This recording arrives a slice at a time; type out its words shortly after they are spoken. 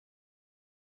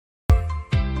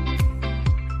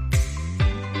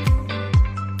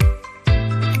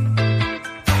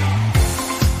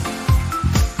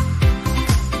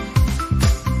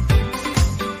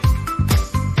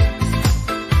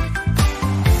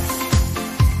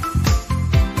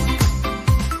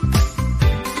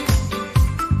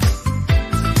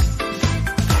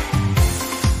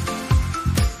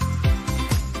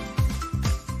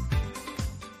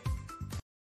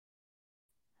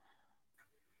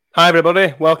Hi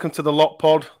everybody, welcome to the Lot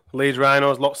Pod, Leeds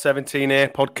Rhinos Lot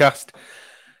 17A podcast.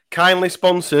 Kindly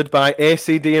sponsored by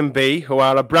ACD&B, who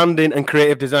are a branding and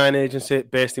creative design agency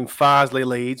based in Farsley,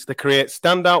 Leeds. They create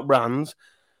standout brands.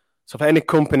 So for any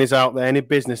companies out there, any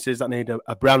businesses that need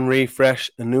a brand refresh,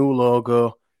 a new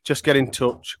logo, just get in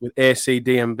touch with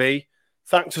ACD&B.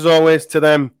 Thanks as always to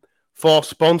them for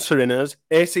sponsoring us.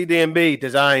 ACD&B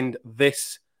designed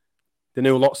this, the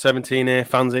new Lot 17A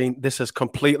fanzine. This has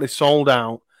completely sold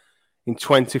out in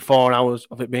 24 hours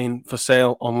of it being for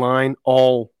sale online.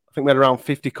 I think we had around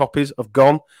 50 copies have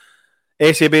gone.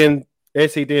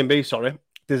 ACD&B,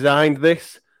 designed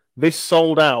this. This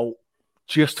sold out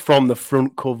just from the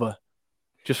front cover,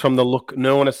 just from the look.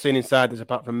 No one has seen inside this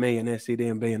apart from me and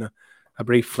ACD&B and a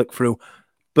brief flick through.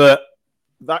 But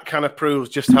that kind of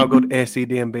proves just how good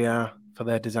ACD&B are for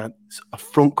their design. It's a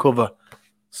front cover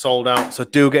sold out. So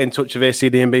do get in touch with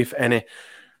ACD&B for any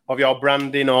of your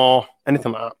branding or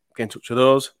anything like that. Get in touch with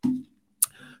those.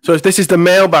 So this is the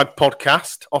Mailbag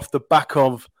podcast off the back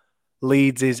of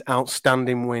Leeds'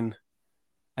 outstanding win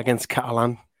against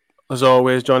Catalan. As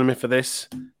always, joining me for this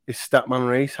is Statman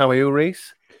Reese. How are you,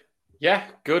 Reese? Yeah,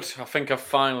 good. I think I've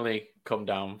finally come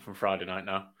down from Friday night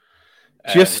now.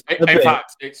 In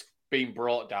fact, it's been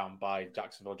brought down by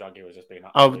Jacksonville Jaguars.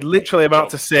 I was literally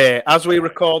about to say, as we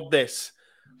record this,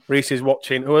 Reese is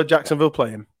watching. Who are Jacksonville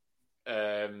playing?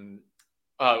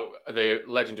 The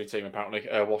legendary team, apparently,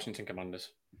 Washington Commanders.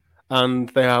 And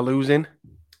they are losing?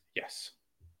 Yes.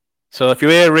 So if you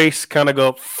hear Reese kind of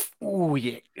go, oh,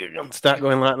 yeah, and start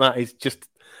going like that, he's just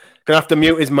going to have to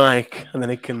mute his mic, and then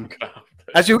he can...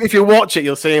 If you watch it,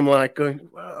 you'll see him like going...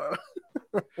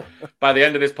 By the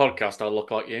end of this podcast, I'll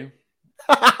look like you.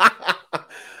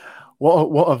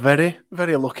 What a very,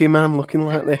 very lucky man looking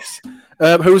like this.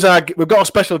 We've got a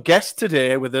special guest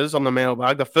today with us on the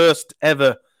Mailbag, the first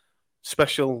ever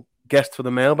special guest for the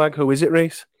Mailbag. Who is it,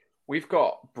 Reese? We've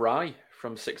got Bry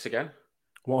from Six Again.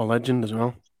 What a legend as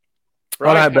well.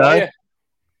 All right, Bry.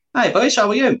 Hi, boys. How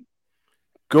are you?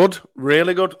 Good,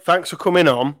 really good. Thanks for coming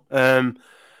on.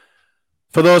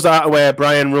 For those that aren't aware,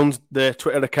 Brian runs the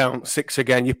Twitter account Six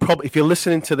Again. If you're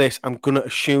listening to this, I'm going to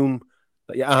assume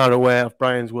that you are aware of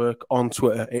Brian's work on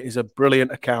Twitter. It is a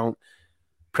brilliant account.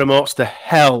 Promotes the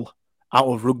hell out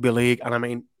of rugby league, and I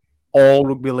mean all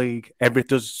rugby league.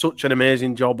 Does such an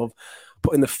amazing job of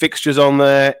putting the fixtures on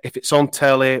there, if it's on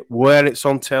telly, where it's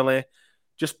on telly.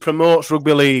 Just promotes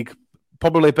rugby league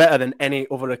probably better than any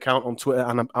other account on Twitter,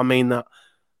 and I mean that.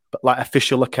 But like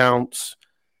official accounts,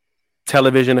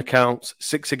 television accounts,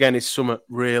 Six Again is something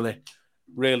really,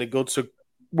 really good. So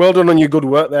well done on your good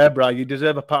work there, Brad. You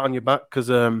deserve a pat on your back because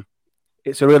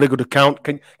it's a really good account.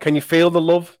 Can you feel the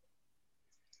love?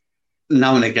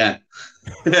 Now and again.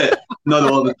 Not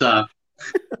all the time.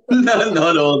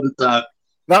 Not all the time.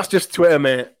 That's just Twitter,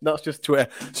 mate. That's just Twitter.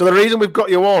 So the reason we've got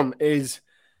you on is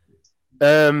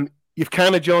you've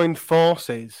kind of joined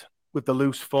forces with the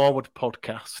Loose Forward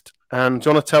podcast. And do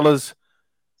you want to tell us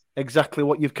exactly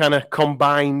what you've kind of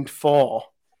combined for?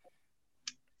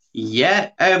 Yeah,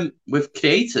 we've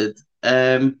created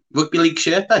Rugby League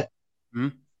Shirt Day.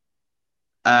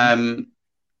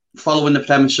 Following the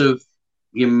premise of,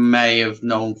 you may have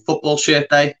known, Football Shirt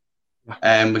Day,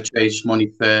 which raises money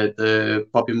for the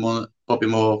Bobby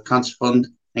Moore Cancer Fund,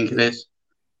 I think it is.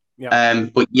 Yeah.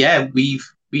 But yeah,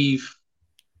 we've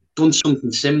done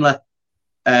something similar.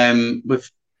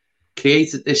 We've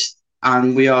created this,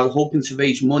 and we are hoping to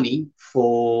raise money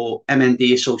for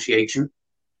MND Association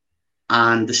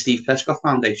and the Steve Prescott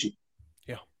Foundation.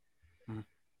 Yeah.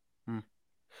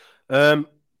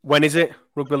 When is it,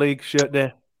 Rugby League Shirt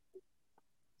Day?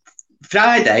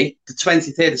 Friday, the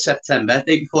 23rd of September,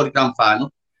 day before the grand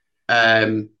final,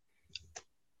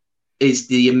 is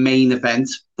the main event,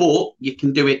 but you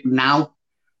can do it now.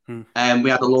 We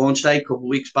had a launch day a couple of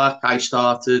weeks back. I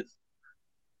started.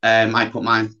 I put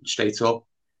mine straight up.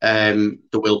 There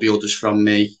will be others from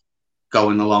me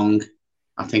going along.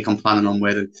 I think I'm planning on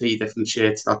wearing 3 different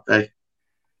shirts that day.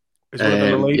 Is one of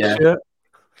them a Leeds shirt?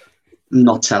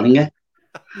 Not telling you.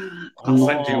 I'll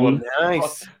send you one.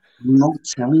 Nice. Not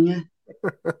telling you.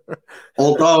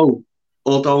 Although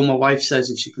my wife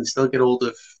says if she can still get hold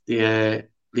of the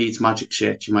Leeds Magic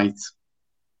shirt, she might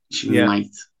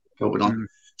go it on.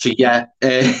 So yeah,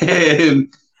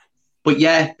 but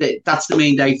yeah, that's the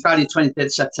main day. Friday,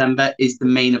 23rd September is the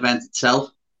main event itself.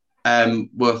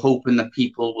 We're hoping that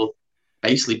people will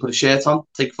basically put a shirt on,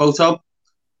 take a photo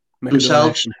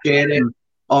themselves, share it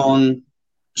on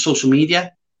social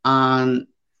media, and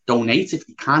donate if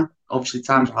you can. Obviously,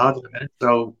 times are hard at the minute,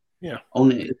 so yeah,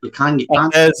 only if you can, you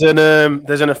can.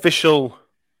 There's an official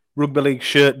Rugby League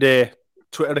Shirt Day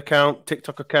Twitter account,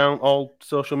 TikTok account, all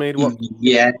social media? What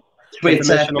Yeah, Twitter,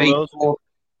 information on those? Facebook,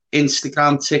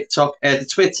 Instagram, TikTok. The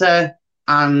Twitter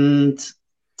and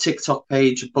TikTok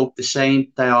page are both the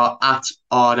same. They are at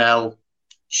RL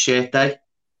Shirt Day.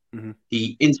 Mm-hmm.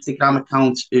 The Instagram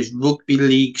account is Rugby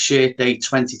League Shirt Day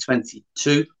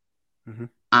 2022. Mm-hmm.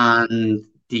 And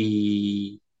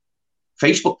the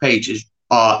Facebook page is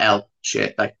RL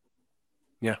Shirt Day.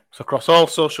 Yeah, so across all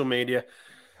social media.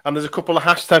 And there's a couple of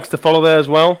hashtags to follow there as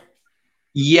well.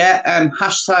 Yeah,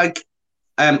 hashtag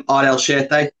RL Shirt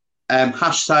Day.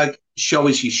 Hashtag show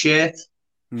us your shirt.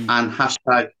 And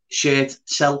hashtag shirt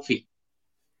selfie.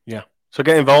 Yeah. So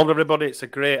get involved, everybody. It's a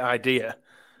great idea.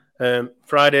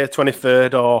 Friday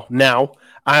 23rd or now.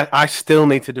 I still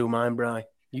need to do mine, Bri.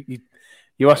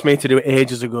 You asked me to do it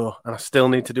ages ago, and I still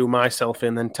need to do my selfie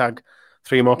and then tag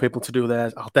 3 more people to do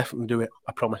theirs. I'll definitely do it.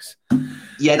 I promise.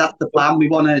 Yeah, that's the plan. We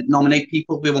want to nominate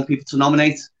people. We want people to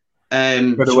nominate.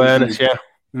 Good awareness, yeah.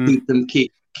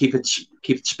 Keep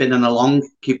it spinning along.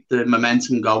 Keep the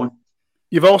momentum going.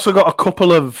 You've also got a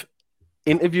couple of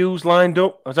interviews lined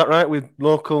up. Is that right? With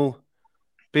local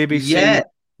BBC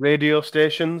radio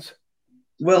stations?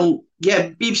 Well, yeah,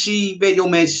 BBC Radio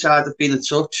Merseyside have been in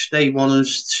touch. They want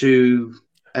us to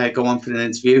go on for an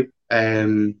interview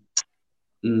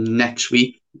next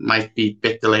week. Might be a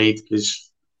bit delayed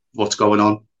because what's going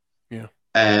on. Yeah.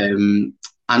 And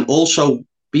also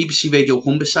BBC Radio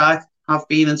Humberside have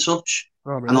been in touch.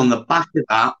 Oh, really? And on the back of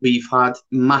that, we've had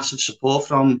massive support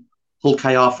from Hull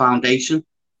KR Foundation.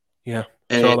 Yeah.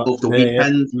 Over the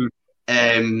weekend.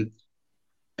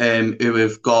 Who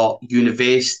have got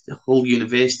Hull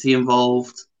University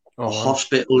involved, a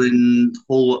hospital in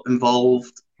Hull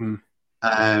involved.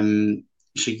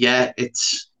 So yeah,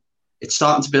 it's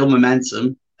starting to build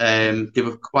momentum. They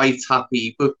were quite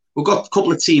happy. But we've got a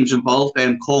couple of teams involved.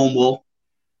 Cornwall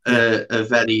are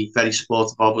very, very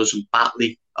supportive of us, and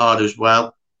Batley are as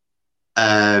well.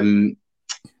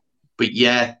 But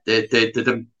yeah, they're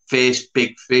the first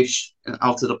big fish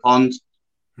out of the pond.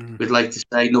 We'd like to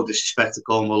say, no disrespect to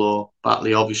Cornwall or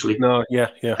Batley, obviously. No, yeah.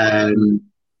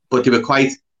 But they were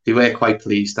quite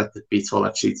pleased that they beat Hull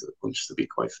FC to the punch, to be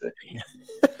quite fair.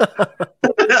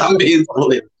 I'm being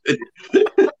totally.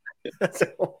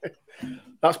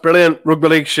 That's brilliant. Rugby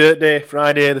League Shirt Day,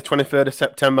 Friday, the 23rd of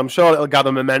September. I'm sure it'll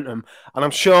gather momentum. And I'm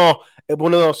sure it's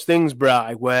one of those things,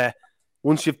 Bri, where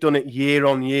once you've done it year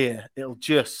on year, it'll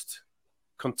just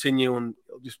continue and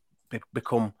it'll just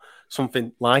become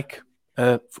something like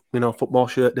Football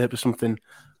Shirt Day or something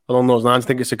along those lines. I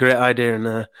think it's a great idea,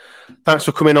 and thanks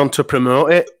for coming on to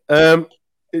promote it.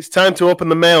 It's time to open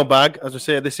the mailbag. As I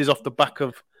say, this is off the back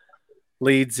of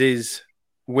Leeds'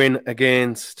 win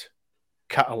against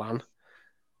Catalan.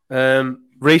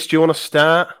 Reece, do you want to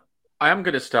start? I am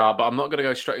going to start, but I'm not going to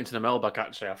go straight into the mailbag,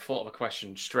 actually. I've thought of a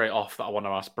question straight off that I want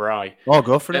to ask Bri. Oh,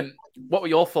 go for it. What were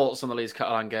your thoughts on the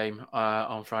Leeds-Catalan game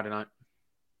on Friday night?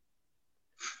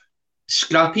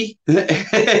 Scrappy.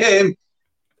 I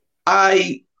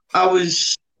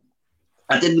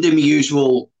didn't do my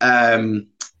usual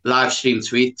live stream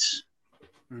tweets.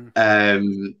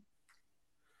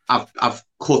 I've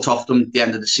cut off them at the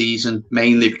end of the season,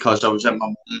 mainly because I was at my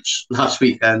mum's last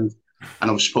weekend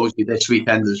and I was supposed to be this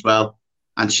weekend as well,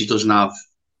 and she doesn't have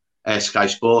Sky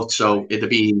Sports, so it'd have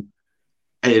been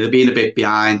a bit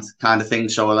behind kind of thing,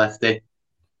 so I left it.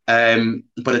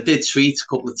 But I did tweet a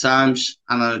couple of times,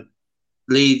 and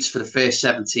Leeds for the first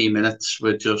 17 minutes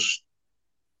were just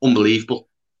unbelievable.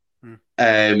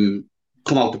 Come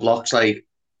out the blocks like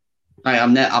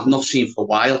I've not seen for a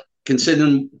while,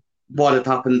 considering what had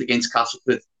happened against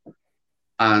Castleford,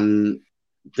 and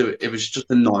it was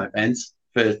just a non-event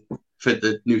for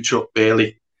the new truck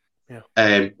Bailey.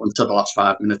 Until the last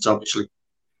 5 minutes, obviously,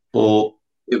 but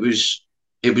it was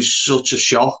such a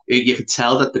shock. You could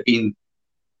tell that they've been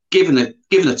given a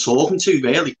talking to,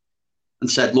 really,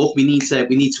 and said, look, we need to hit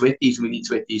these, and we need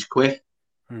to hit these quick.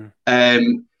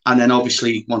 And then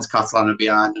obviously once Catalan are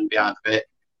behind a bit,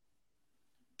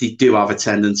 they do have a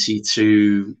tendency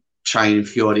to try and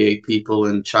infuriate people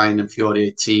and try and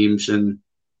infuriate teams and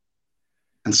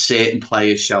certain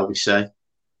players, shall we say,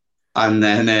 and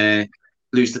then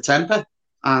lose the temper.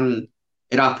 And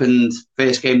it happened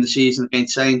first game of the season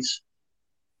against Saints.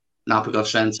 Napa got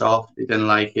sent off. They didn't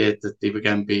like it that they were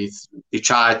getting beat. They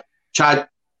tried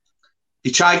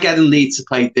getting Leeds to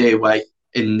play their way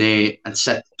in there and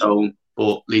set the tone,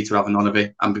 but Leeds were having none of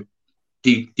it. And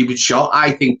they were shocked.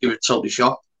 I think they were totally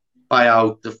shocked by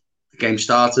how the game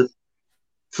started.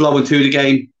 Flowing through the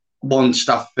game, once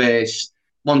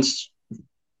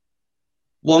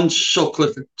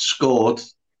Sutcliffe scored,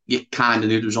 you kind of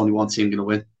knew there was only one team going to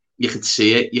win. you could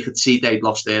see it. You could see they'd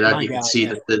lost their head. You could see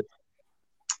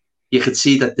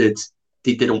that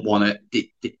they didn't want it.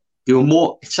 They were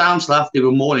more. It sounds like they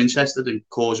were more interested in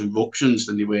causing ruptions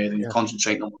than they were in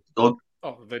concentrating on what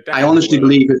they've done. I honestly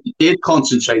believe if they did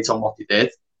concentrate on what they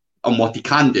did, on what they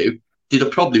can do, they'd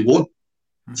have probably won.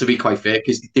 To be quite fair,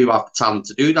 because they do have the talent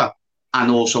to do that,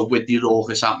 and also with the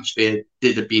raucous atmosphere,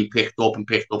 they'd have been picked up,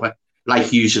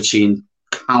 like you have seen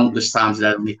countless times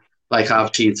at Edinburgh, like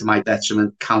I've seen to my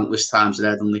detriment countless times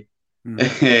at Edinburgh.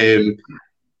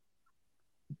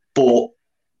 But at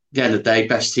the end of the day,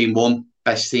 best team won,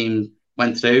 best team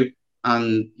went through,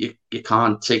 and you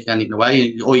can't take anything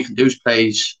away. All you can do is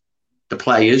praise the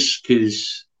players,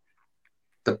 because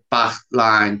the back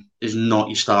line is not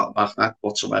your starting back line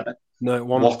whatsoever. No, it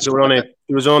wasn't.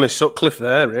 There was only Sutcliffe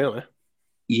there, really.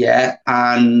 Yeah,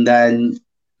 and then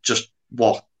just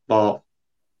what the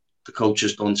coach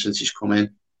has done since he's come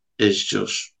in is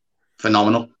just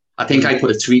phenomenal. I think I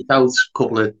put a tweet out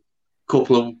a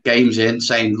couple of games in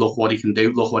saying, "Look what he can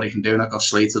do! Look what he can do!" And I got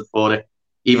slated for it,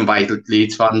 even by the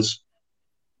Leeds fans.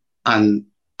 And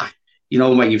you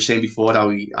know, when you've seen before how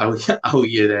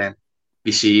you're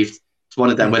received, it's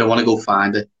one of them where I want to go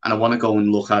find it, and I want to go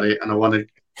and look at it, and I want to.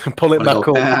 Pull it back up.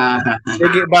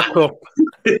 Dig it back up.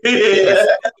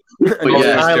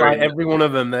 Highlight every one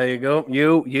of them. There you go.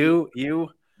 You.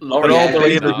 Laurie, all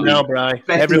believers now, Bri.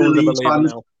 Everyone's a believer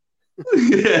now.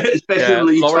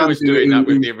 Especially Laurie was doing that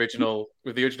with the original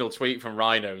tweet from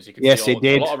Rhinos. You can see he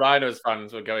did. A lot of Rhinos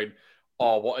fans were going,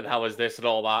 "Oh, what the hell is this?" and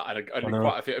all that,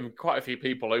 and quite a few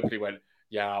people openly went,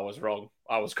 "Yeah, I was wrong.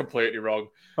 I was completely wrong."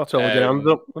 I told you, hands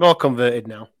up. We're all converted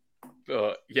now. We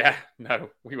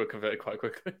were converted quite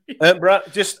quickly.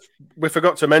 We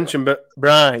forgot to mention, but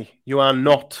Bri, you are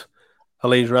not a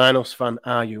Leeds Rhinos fan,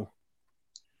 are you?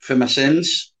 For my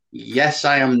sins, yes,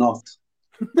 I am not.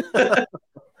 Do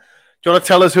you want to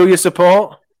tell us who you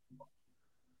support?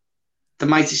 The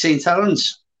mighty St.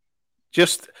 Helens.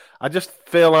 I just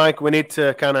feel like we need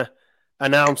to kind of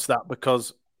announce that,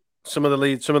 because some of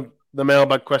the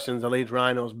mailbag questions are Leeds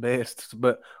Rhinos based,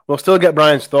 but we'll still get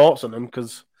Brian's thoughts on them,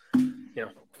 because.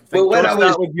 When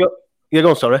I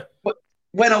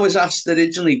was asked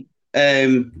originally,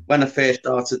 when I first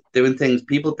started doing things,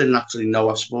 people didn't actually know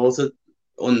I supported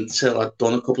until I'd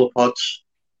done a couple of pods.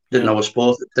 Didn't know I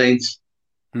supported Saints,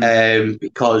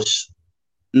 because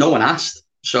no one asked.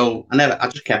 So I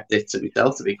just kept it to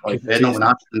myself, to be quite fair. No one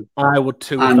asked. I would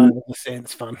too if I was a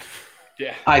Saints fan.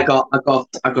 Yeah, I got told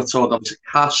I was a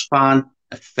Cash fan,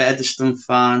 a Featherstone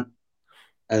fan,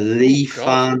 a Lee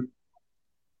fan.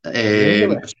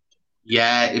 Really?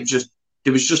 Yeah,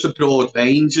 there was just a broad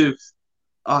range of,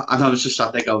 and I was just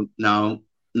sat there going, no.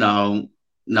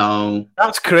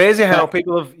 That's crazy how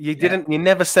people you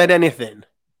never said anything,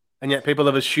 and yet people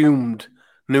have assumed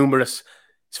numerous.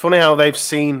 It's funny how they've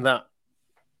seen that.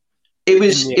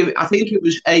 I think it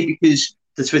was because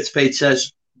the Twitter page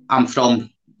says I'm from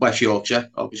West Yorkshire.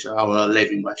 Obviously, I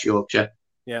live in West Yorkshire.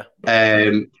 Yeah.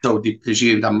 So they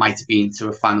presumed I might have been to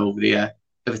a fan over there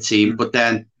of a team, but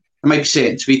then there might be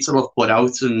certain tweets that I've put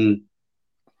out and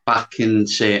backing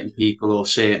certain people or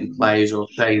certain players or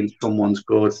saying someone's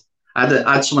good. I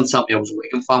had someone tell me I was a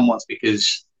Wigan fan once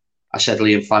because I said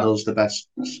Liam Farrell's the best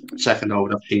second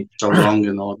over I've seen for so long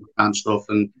and all that kind of stuff.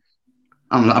 And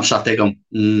I'm sat there going,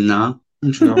 no.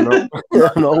 I'm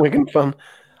not a Wigan fan.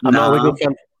 I'm not a Wigan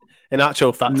fan. In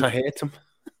actual fact, I hate him.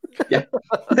 Yeah.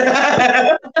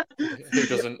 Who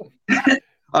doesn't?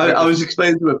 I was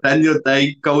explaining to a friend the other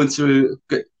day, going to...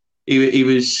 He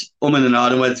was and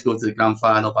ahhing whether to go to the grand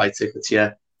final, buy tickets,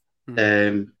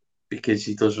 because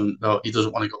he doesn't want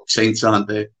to go to Saints, aren't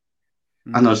they?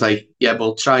 And I was like, yeah,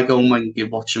 but try going when you're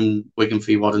watching Wigan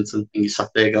v Warrington and you sat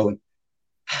there going,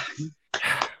 can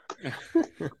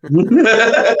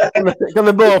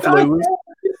they both lose?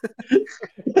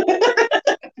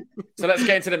 So let's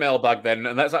get into the mailbag then,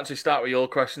 and let's actually start with your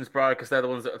questions, Brian, because they're the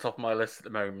ones at the top of my list at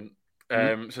the moment.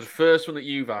 So the first one that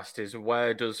you've asked is,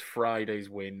 where does Friday's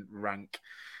win rank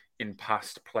in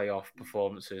past playoff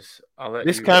performances?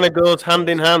 This kind of goes hand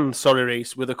in hand, sorry,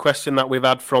 Reese, with a question that we've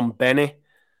had from Benny.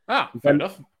 Fair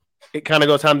enough. It kind of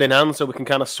goes hand in hand, so we can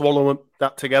kind of swallow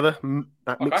that together,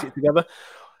 mix it together.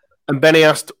 And Benny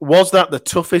asked, was that the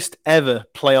toughest ever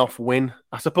playoff win?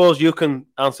 I suppose you can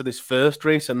answer this first,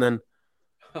 Reese, and then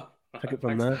take it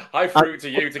from there. I threw it to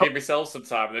you to give myself some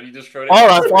time, and then you just throw it. All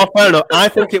right, fair enough. I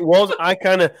think it was. I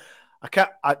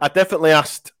definitely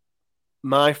asked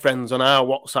my friends on our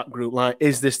WhatsApp group, like,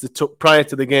 is this prior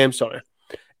to the game? Sorry,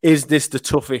 is this the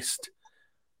toughest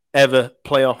ever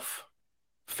playoff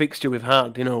fixture we've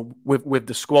had? You know, with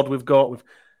the squad we've got, with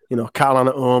Catalan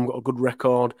at home, got a good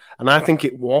record, and I think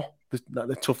it was.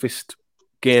 the toughest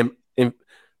game in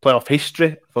playoff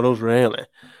history for us, really.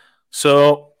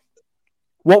 So,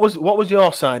 what was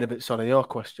your side of it? Sorry, your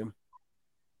question.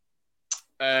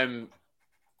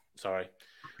 Sorry.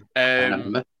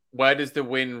 remember. Where does the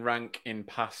win rank in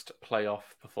past playoff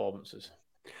performances?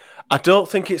 I don't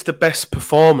think it's the best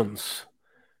performance.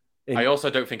 I also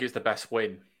don't think it's the best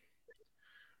win.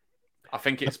 I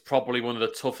think it's probably one of the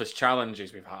toughest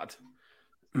challenges we've had.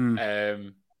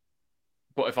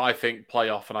 But if I think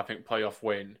playoff and I think playoff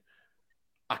win,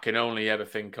 I can only ever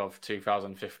think of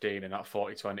 2015 and that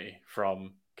 40-20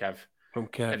 from Kev.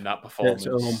 In that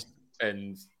performance.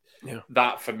 And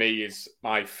that, for me, is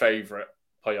my favourite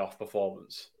playoff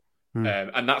performance.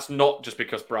 And that's not just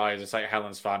because Brian's a St.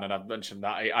 Helens fan, and I've mentioned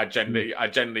that. I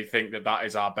generally think that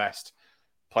is our best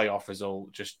playoff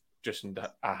result, just in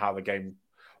how the game,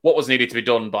 what was needed to be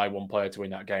done by one player to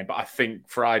win that game. But I think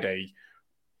Friday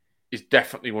is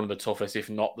definitely one of the toughest, if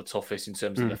not the toughest, in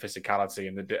terms of the physicality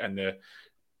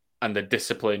and the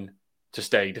discipline to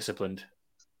stay disciplined.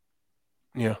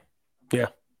 Yeah,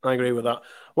 I agree with that.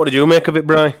 What did you make of it,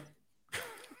 Brian?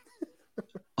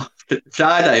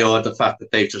 Friday, or the fact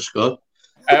that they just scored?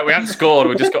 We hadn't scored.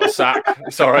 We just got a sack.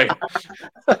 Sorry.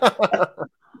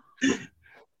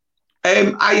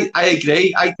 I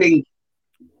agree. I think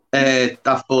that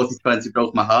 40-20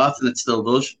 broke my heart, and it still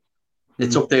does.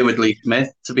 It's up there with Lee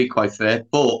Smith, to be quite fair.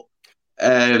 But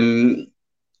I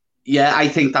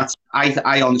think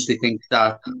I honestly think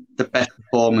that the best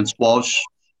performance was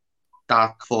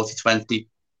that 40-20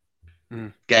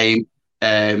 game.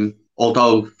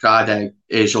 Although Friday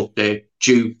is up there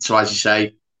due to, as you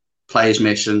say, players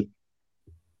missing,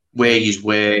 where you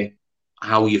were,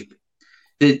 how you've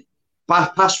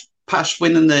past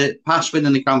winning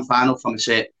the grand final from a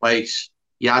certain place.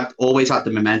 You always had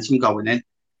the momentum going in,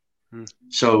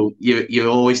 so you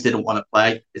always didn't want to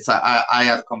play. It's like I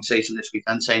had a conversation this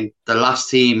weekend saying the last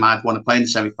team I'd want to play in the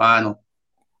semi-final,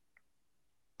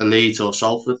 the Leeds or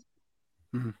Salford.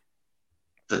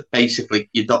 That basically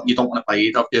you don't want to play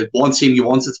either. The one team you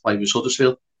wanted to play was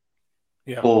Huddersfield.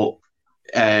 Yeah. But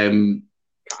and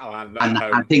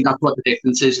I think that's what the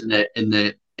difference is in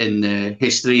the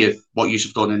history of what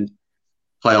you've done in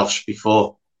playoffs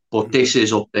before. But this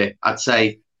is up there. I'd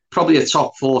say probably a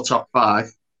top 4, top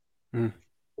 5.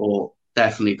 Or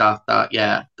definitely that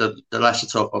the less you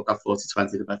talk about that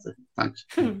 40-20, the better. Thanks.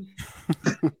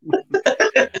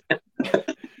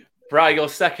 Brian, your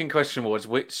second question was,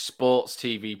 which sports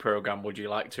TV program would you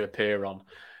like to appear on?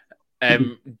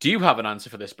 Do you have an answer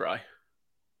for this, Brian?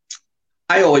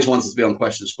 I always wanted to be on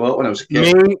Question of Sport when I was a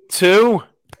kid. Me too.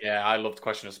 Yeah, I loved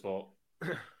Question of Sport.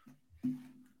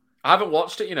 I haven't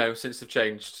watched it, since they've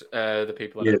changed the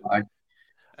people. Yeah, I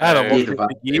haven't watched it for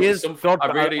years. I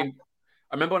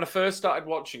remember when I first started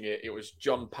watching it, it was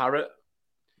John Parrott.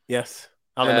 Yes.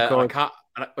 Alan McCoy.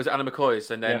 Was it Anna McCoy's?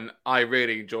 And then I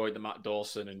really enjoyed the Matt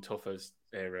Dawson and Tuffers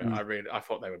era. I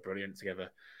thought they were brilliant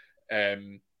together.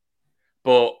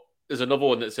 But there's another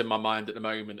one that's in my mind at the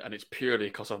moment, and it's purely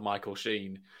because of Michael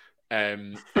Sheen.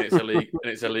 And it's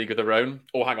a league of their own.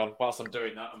 Oh, hang on. Whilst I'm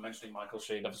doing that, I'm mentioning Michael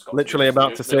Sheen. I've just got literally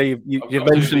about to say you've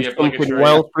mentioned something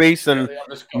well, Priest, and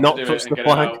not touched the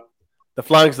flag. The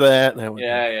flag's there.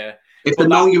 Yeah. If I'd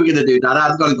known you were going to do that,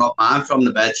 I'd gone and got mine from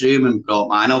the bedroom and brought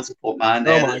mine out to put mine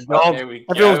there. Oh my God.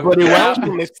 Everyone's bloody Welsh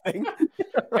from this thing.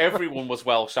 Everyone was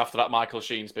Welsh after that Michael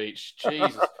Sheen speech.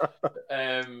 Jesus.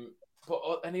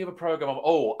 But any other programme?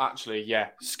 Actually, yeah.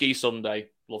 Ski Sunday.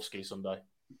 Love Ski Sunday.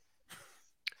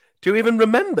 Do you even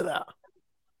remember that?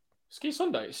 Ski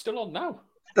Sunday. It's still on now.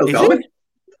 Still going?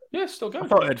 Yeah, still going. I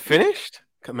thought it had finished.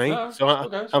 Look at me. No,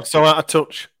 I'm so out of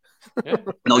touch. Yeah.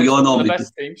 No, you're normally the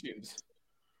best theme tunes.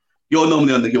 You're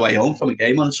normally on the way home from a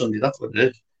game on a Sunday. That's what it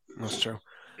is. That's true.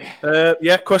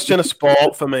 Question of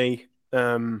sport for me.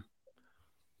 Other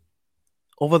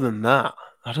than that,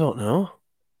 I don't know.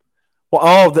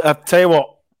 I tell you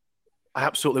what, I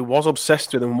absolutely was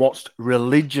obsessed with and watched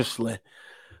religiously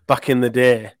back in the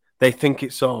day. They Think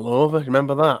It's All Over.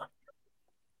 Remember that?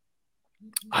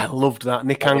 I loved that.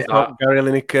 Nick Hancock, Gary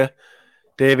Lineker,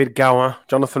 David Gower,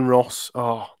 Jonathan Ross.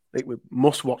 We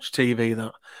must watch TV,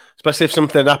 that. Especially if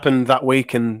something had happened that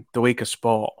week in the week of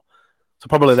sport. So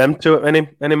probably them two.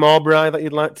 Any more, Bri, that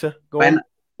you'd like to go on?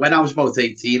 When I was about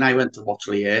 18, I went to watch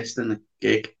Lee Hurst in the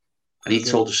gig. And he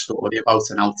told a story about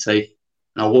an outtake.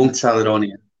 And I won't tell it on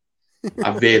here.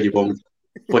 I really won't.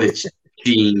 But it's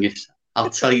genius. I'll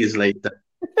tell you later.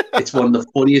 It's one of the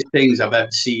funniest things I've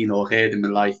ever seen or heard in my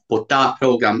life. But that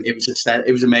programme, it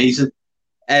was amazing.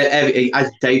 As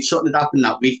I say, something had happened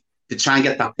that week to try and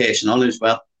get that person on as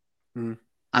well.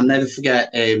 I'll never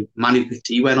forget, Manny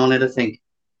Petit went on it, I think.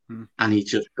 And he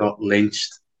just got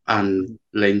lynched. and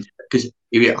Lynch, because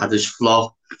he had his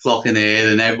flock in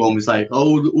there, and everyone was like,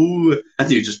 "Oh, ooh,"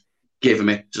 and he just gave him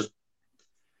it, just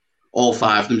all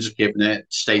five of them just giving it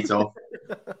straight off.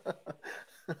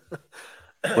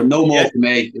 But no more for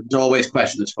me. It was always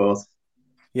question of sport.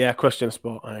 Yeah, question of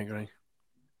sport. I agree.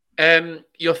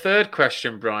 Your third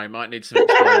question, Brian, might need some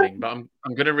explaining, but I'm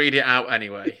going to read it out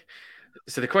anyway.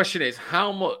 So the question is,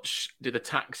 how much did the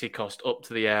taxi cost up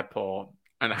to the airport,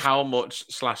 and how much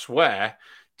 / where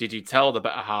did you tell the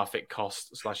better half it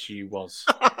cost / you was?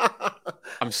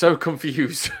 I'm so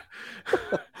confused.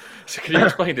 So can you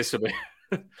explain this to me?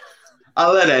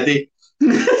 I'll let Eddie.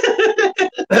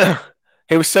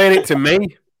 He was saying it to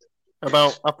me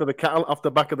about after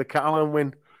the back of the Catalan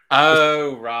win.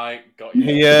 Oh, right. Got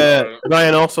you. Yeah.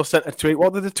 Ryan also sent a tweet.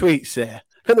 What did the tweet say? I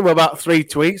think there were about 3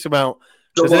 tweets about.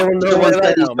 Someone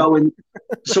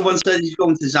said he's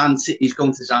going to Zante. He's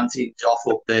going to Zante. He's off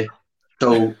up there.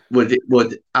 So what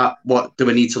do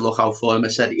we need to look out for him? I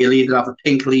said he'll either have a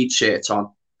pink lead shirt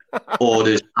on, or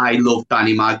there's "I love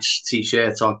Danny Mags"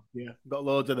 t-shirt on. Yeah, got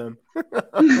loads of them.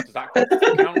 Does that count?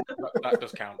 That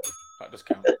does count. That does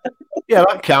count. Yeah,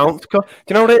 that counts. Do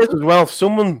you know what it is as well?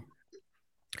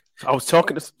 I was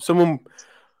talking to someone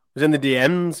was in the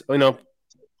DMs,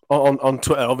 on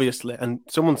Twitter, obviously, and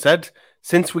someone said,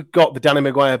 since we got the Danny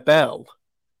Maguire bell,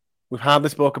 we've hardly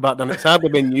spoke about Danny. It's hardly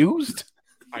been used.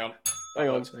 Hang on.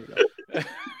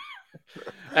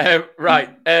 Right.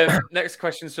 Next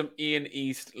question is from Ian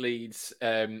East Leeds,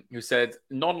 who said,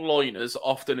 non-loiners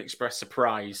often express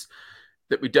surprise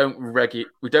that we don't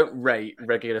rate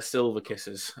regular silver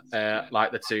kissers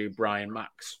like the two Brian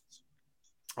Max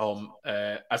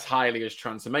as highly as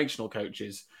transformational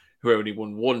coaches who only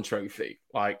won 1 trophy,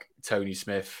 like Tony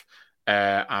Smith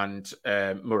and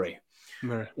Murray.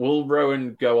 Will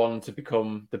Rowan go on to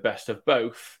become the best of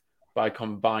both by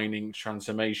combining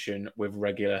transformation with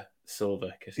regular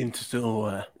silver kissing? Into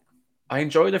silverware. I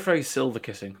enjoy the phrase silver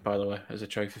kissing, by the way, as a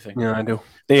trophy thing. Yeah, I do.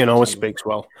 Ian always speaks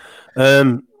well.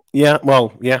 If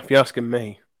you're asking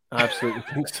me, I absolutely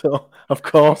think so. Of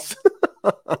course.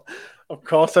 Of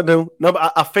course I do. No,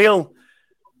 but I feel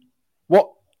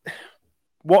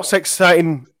what's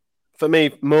exciting for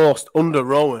me most under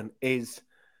Rowan is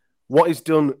what he's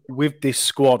done with this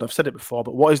squad. I've said it before,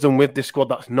 but what he's done with this squad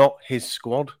that's not his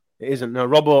squad. It isn't. Now,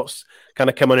 Rob Oates kind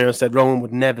of came on here and said Rowan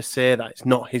would never say that it's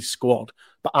not his squad,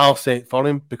 but I'll say it for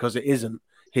him because it isn't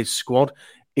his squad.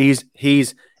 He's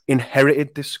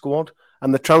inherited this squad,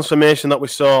 and the transformation that we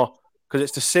saw, because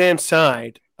it's the same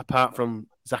side apart from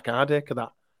Zach Hardaker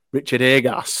that Richard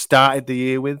Agar started the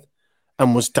year with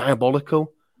and was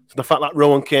diabolical. So the fact that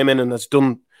Rowan came in and has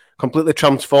completely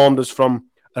transformed us from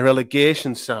a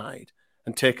relegation side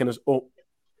and taken us up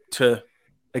to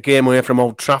a game away from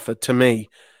Old Trafford, to me,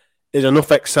 is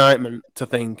enough excitement to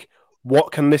think,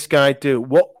 what can this guy do?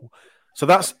 So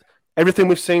that's everything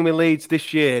we've seen with Leeds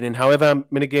this year in however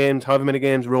many games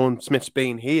Rowan Smith's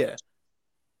been here.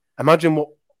 Imagine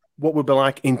what would be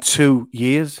like in 2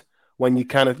 years when you'd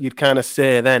kind of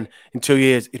say then in 2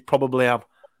 years he'd probably have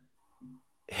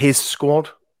his squad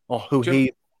or who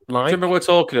he like. Do you remember we're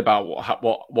talking about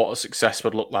what a success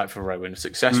would look like for Rowan?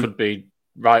 Success would be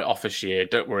right off this year.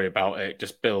 Don't worry about it.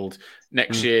 Just build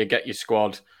next year. Get your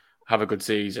squad. Have a good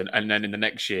season, and then in the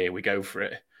next year we go for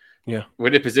it. Yeah, we're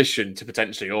in a position to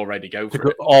potentially already go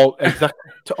for it.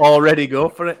 To already go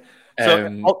for it.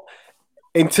 So,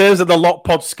 in terms of the lot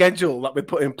pod schedule that we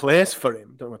put in place for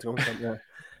him, don't want to go into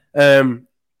that.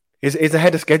 Is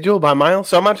ahead of schedule by miles.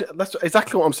 So imagine that's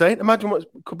exactly what I'm saying. Imagine what it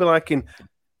could be like in.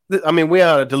 I mean, we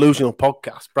are a delusional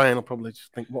podcast. Brian will probably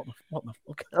just think, "What the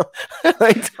fuck are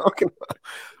you talking about?"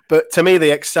 But to me,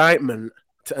 the excitement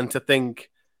and to think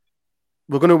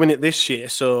we're going to win it this year.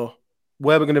 So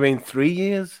where we're going to be in 3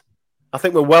 years, I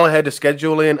think we're well ahead of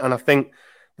schedule, Ian, and I think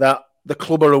that the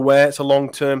club are aware it's a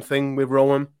long-term thing with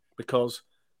Rowan because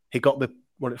he got the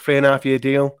 3.5 year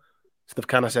deal. So they've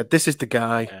kind of said, "This is the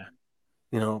guy."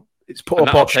 Yeah. It's put and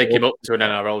up. That'll take him up to an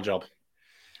NRL job.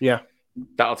 Yeah.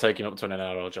 That'll take him up to an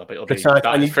NRL job. It'll be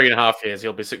 3.5 years.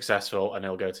 He'll be successful and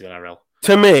he'll go to the NRL.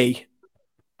 To me,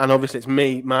 and obviously it's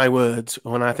my words,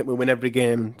 when I think we win every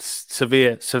game,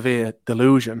 severe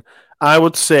delusion.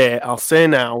 I'll say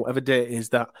now, every day is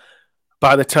that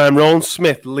by the time Rowan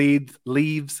Smith leaves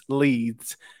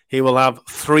Leeds, he will have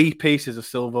 3 pieces of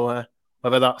silverware,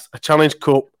 whether that's a Challenge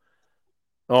Cup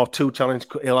or 2 Challenge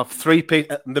Cup. He'll have 3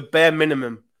 pieces, the bare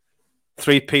minimum,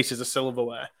 3 pieces of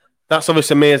silverware. That's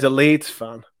obviously me as a Leeds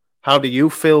fan. How do you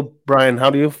feel, Brian? How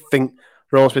do you think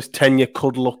Rowan Smith's tenure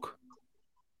could look?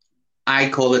 I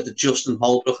call it the Justin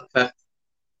Holbrook effect.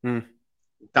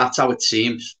 That's how it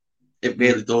seems. It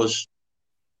really does.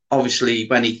 Obviously,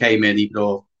 when he came in, he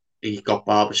brought he got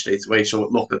Barber straight away, so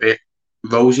it looked a bit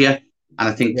rosier. And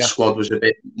I think the squad was a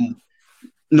bit,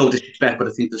 no disrespect, but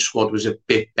I think the squad was a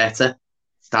bit better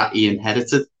that he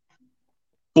inherited.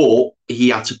 But he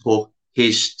had to put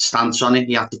his stance on it.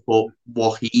 He had to put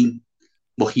what he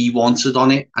wanted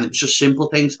on it, and it was just simple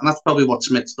things. And that's probably what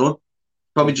Smith's done.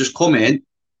 Probably just come in.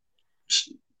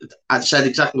 I said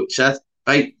exactly what you said.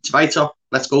 Right, it's right off.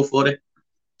 Let's go for it.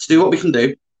 Let's do what we can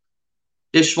do.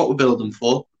 This is what we're building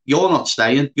for. You're not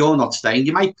staying. You're not staying.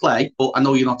 You might play, but I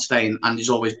know you're not staying. And he's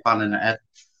always planning ahead.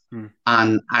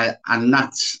 And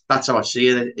that's how I see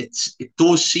it. It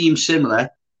does seem similar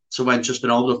to when Justin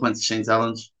Holbrook went to St.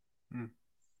 Helens,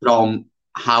 from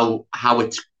how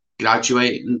it's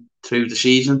graduating through the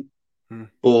season.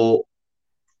 But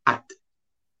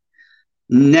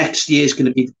next year is going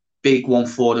to be the big one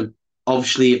for him.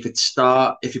 Obviously, if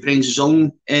he brings his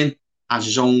own in, has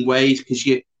his own ways, because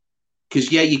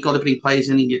you've got to bring players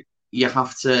in and you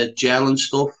have to gel and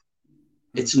stuff.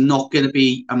 It's not going to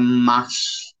be a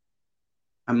mass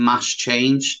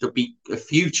change. There'll be a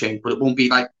few change, but it won't be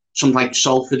like something like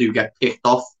Salford who get picked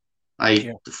off,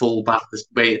 the full back.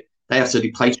 They have to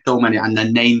replace so many, and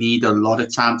then they need a lot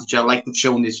of time to gel. Like they've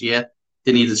shown this year,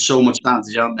 they needed so much time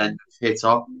to gel, and then hit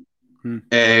off.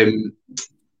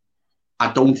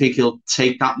 I don't think he'll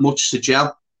take that much to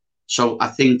gel. So I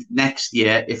think next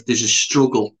year, if there's a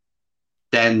struggle,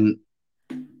 then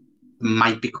there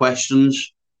might be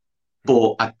questions.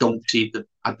 But I don't see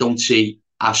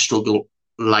a struggle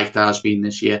like there has been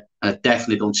this year, and I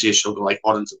definitely don't see a struggle like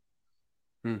Warrington.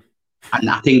 And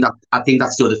I think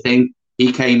that's the other thing.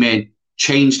 He came in,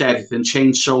 changed everything,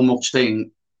 changed so much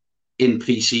thing in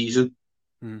pre-season.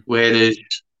 Whereas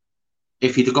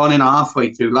if he'd have gone in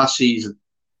halfway through last season,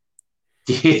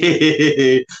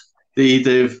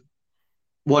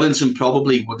 Warrington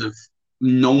probably would have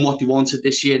known what they wanted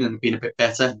this year and been a bit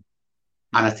better.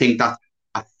 And I think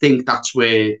that's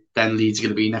where then Leeds are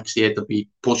going to be next year. They'll be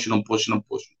pushing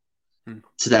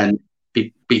to then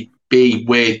be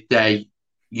where they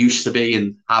used to be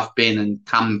and have been and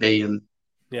can be. And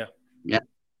yeah.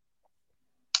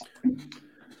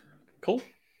 Cool.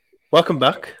 Welcome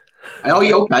back. Oh,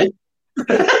 you okay?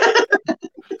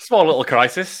 Small little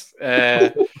crisis.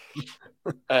 But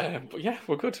yeah,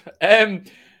 we're good.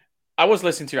 I was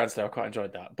listening to your answer. I quite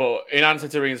enjoyed that. But in answer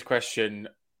to Reen's question,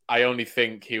 I only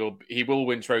think he will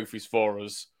win trophies for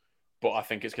us, but I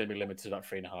think it's going to be limited to that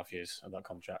 3.5 years of that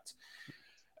contract.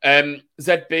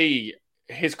 ZB,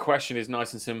 his question is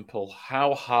nice and simple.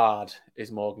 How hard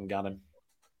is Morgan Gannon?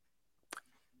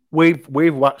 We've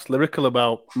waxed lyrical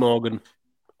about Morgan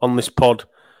on this pod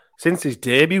since his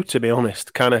debut, to be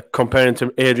honest, kind of comparing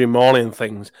to Adrian Morley and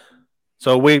things.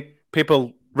 So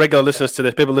regular listeners to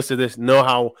this, people listening to this know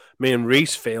how me and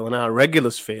Reese feel and our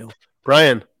regulars feel.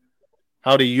 Brian,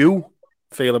 how do you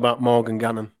feel about Morgan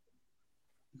Gannon?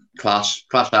 Class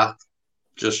act.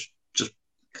 Just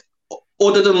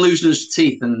other than losing his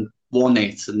teeth in one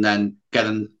hit and then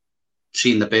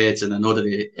seeing the birds in another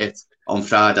hit on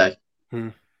Friday,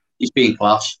 he's been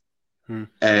class.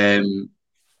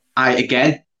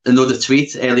 Another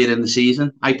tweet earlier in the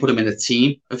season, I put him in a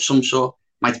team of some sort.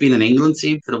 Might have been an England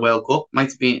team for the World Cup. Might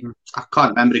have been, I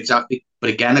can't remember exactly. But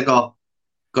again, I got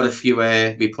a few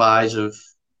replies of,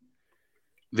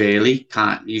 really?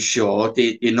 Can't you sure?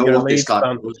 You know what this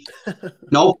guy was?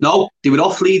 No, they were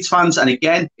off Leeds fans. And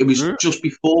again, it was just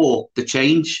before the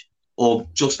change or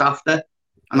just after.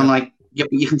 And I'm like, yeah,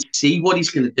 but you can see what he's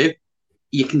going to do.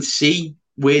 You can see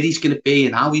where he's going to be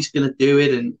and how he's going to do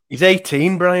it. And he's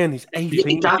 18, Brian. He's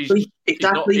 18.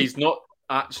 Exactly. He's not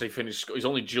actually finished school. He's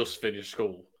only just finished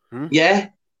school. Yeah.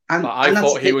 And I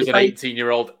thought he was an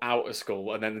 18-year-old out of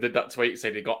school, and then did that tweet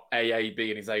saying he got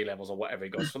AAB in his A levels or whatever he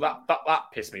got. So that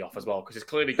pissed me off as well because he's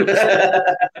clearly good,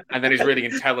 and then he's really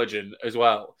intelligent as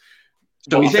well.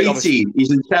 So he's 18.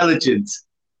 He's intelligent.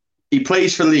 He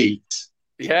plays for Leeds.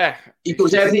 Yeah, he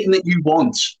does everything that you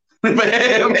want.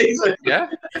 Amazing. Yeah,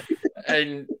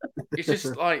 and it's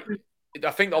just like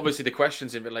I think obviously the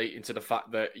questions in relating to the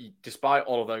fact that despite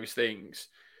all of those things,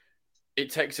 it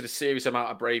takes it a serious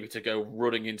amount of bravery to go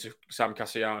running into Sam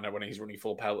Cassiano when he's running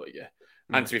full pelt at you.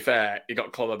 And to be fair, he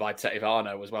got clobbered by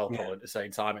Tetivano as well, probably at the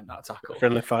same time in that tackle.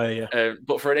 Friendly fire, yeah.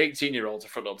 But for an 18-year-old to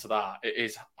front up to that, it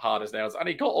is hard as nails. And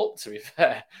he got up, to be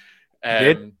fair.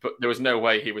 But there was no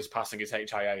way he was passing his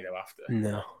HIA, though, after.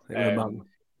 No.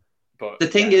 But the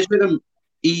thing is with him,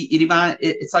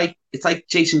 it's like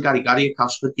Jason Garigari at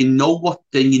Casper. You know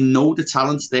the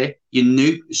talent's there. You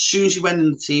knew, as soon as he went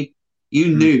in the team, you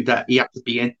knew that he had to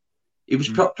be in. It was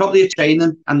probably a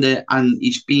training, and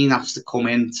he's being asked to come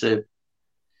in to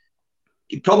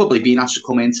he'd probably been asked to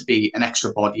come in to be an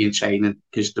extra body in training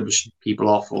because there was people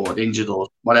off or injured or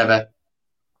whatever.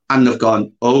 And they've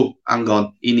gone, oh, hang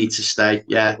on, he needs to stay.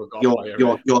 Yeah,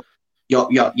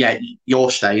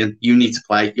 you're staying. You need to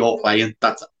play. You're playing.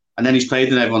 And then he's played,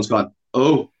 and everyone's gone,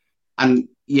 oh, and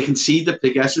you can see the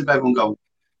progression of everyone going,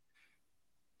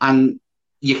 and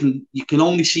you can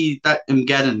only see that him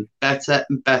getting better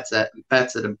and better and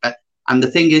better and better. And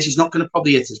the thing is, he's not going to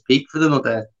probably hit his peak for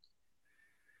another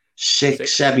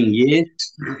 6-7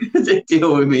 years. Do you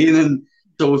know what I mean? And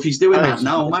so if he's doing that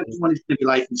now, imagine what he's going to be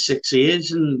like in 6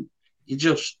 years, and you're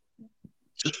just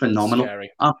phenomenal,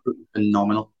 absolutely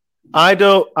phenomenal. I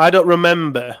don't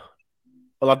remember.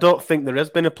 Well, I don't think there has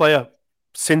been a player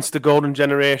since the golden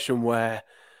generation where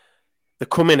they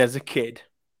come in as a kid,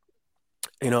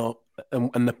 you know,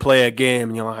 and they play a game,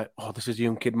 and you're like, oh, this is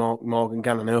young kid Morgan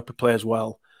Gannon. I hope he plays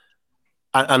well,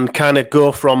 and kind of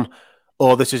go from,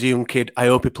 oh, this is a young kid, I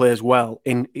hope he plays well.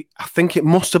 I think it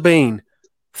must have been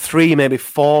 3, maybe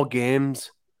 4 games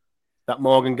that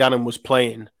Morgan Gannon was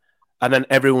playing, and then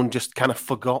everyone just kind of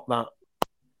forgot that.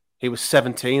 He was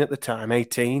 17 at the time,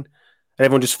 18. And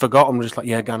everyone just forgot him, just like,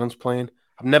 yeah, Gannon's playing.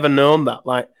 I've never known that.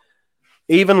 Like,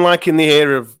 even like in the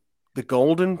era of the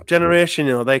golden generation,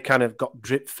 you know, they kind of got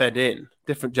drip fed in,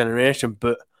 different generation,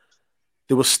 but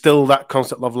there was still that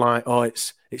concept of like, oh,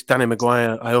 it's Danny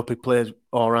Maguire. I hope he plays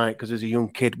all right because he's a young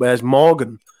kid. Whereas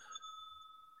Morgan,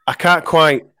 I can't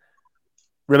quite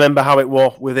remember how it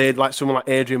was with like someone like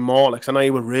Adrian Morley, because I know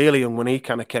he was really young when he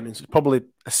kind of came in. So it's probably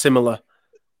a similar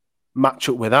match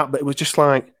up with that, but it was just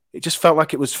like, it just felt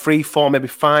like it was 3, 4, maybe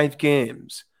 5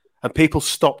 games, and people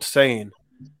stopped saying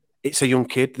it's a young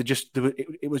kid.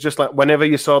 It was just like whenever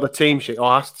you saw the team sheet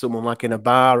or asked someone like in a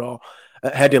bar or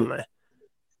at Headingley,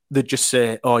 they'd just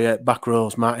say, oh yeah, back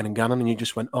rows, Martin and Gannon, and you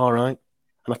just went, all right.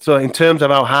 And I thought, in terms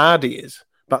of how hard he is,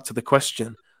 back to the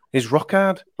question, he's rock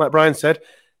hard. Like Brian said,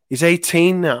 he's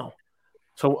 18 now.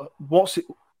 So what's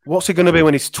he going to be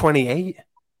when he's 28?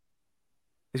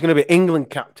 He's going to be England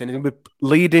captain. He's going to be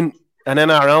leading an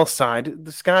NRL side.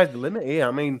 The sky's the limit here.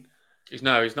 I mean, he's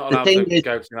not allowed to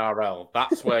go to an NRL.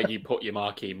 That's where you put your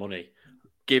marquee money.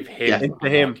 Give him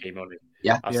marquee money.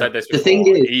 Yeah, I've said this before. The thing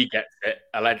is, he gets it.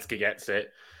 Aledsky gets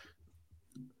it.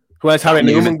 Where's Harry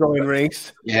Newman going,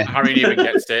 Reese? Yeah, Harry Newman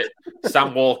gets it.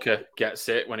 Sam Walker gets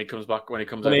it when he comes back. When he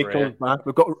comes back,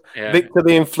 we've got Victor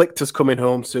the Inflictor's coming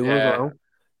home soon as well.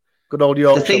 Good old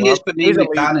Yorkshire. The thing is for me with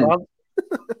Gannon.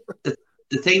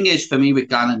 The thing is for me with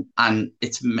Gannon, and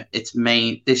it's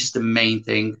main. This is the main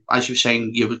thing. As you were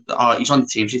saying, he's on the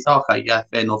team. So you thought, okay, yeah,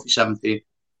 fair enough. He's 17.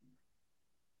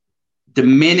 The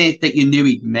minute that you knew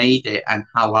he'd made it and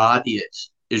how hard he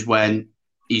is when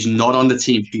he's not on the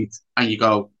team sheet, and you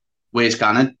go, "Where's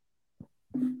Gannon?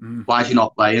 Why is he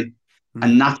not playing?"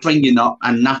 And that's when you know.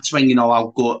 And that's when you know how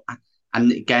good.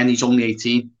 And again, he's only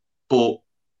 18, but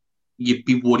you'd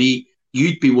be worried.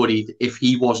 You'd be worried if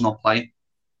he was not playing.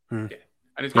 Yeah.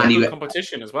 And he's got good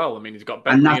competition as well. I mean, he's got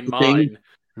Bentley and Martin,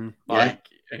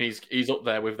 and he's up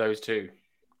there with those two.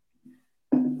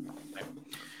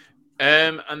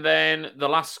 And then the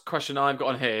last question I've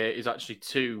got on here is actually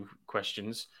 2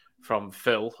 questions from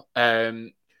Phil.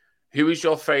 Who is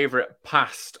your favourite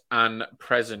past and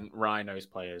present Rhinos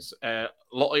players?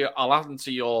 Lottie, I'll answer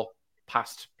your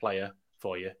past player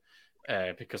for you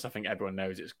because I think everyone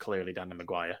knows it's clearly Danny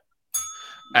Maguire.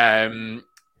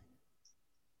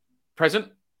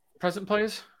 Present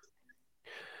players?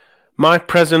 My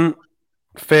present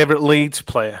favourite Leeds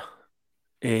player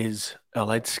is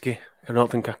Aledsky. I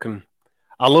don't think I can.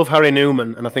 I love Harry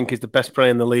Newman, and I think he's the best player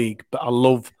in the league. But I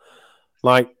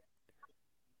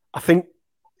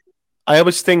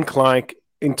always think like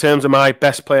in terms of my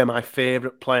best player, my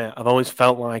favourite player. I've always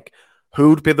felt like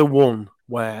who'd be the one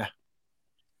where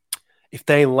if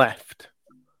they left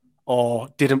or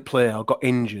didn't play or got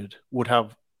injured would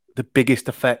have the biggest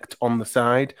effect on the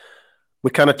side. We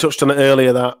kind of touched on it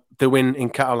earlier that the win in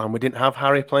Catalan, we didn't have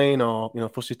Harry playing or,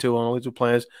 Fussy 2 or all these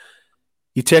players.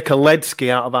 You take Aledsky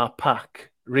out of our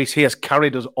pack. Reece, he has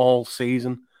carried us all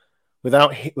season.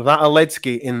 Without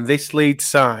Aledsky in this lead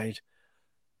side,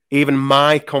 even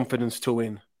my confidence to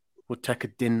win would take a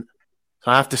dint.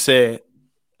 So I have to say,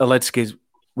 Aledsky's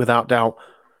without doubt.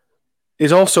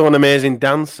 He's also an amazing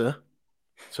dancer.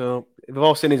 So we've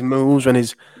all seen his moves when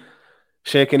he's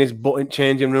shaking his butt in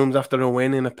changing rooms after a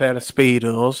win in a pair of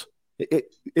Speedos.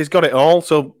 He's got it all.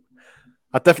 So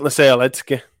I'd definitely say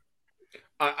Aledsky.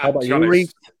 How about you,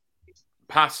 Reece?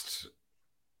 Past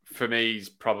for me is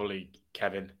probably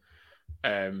Kevin.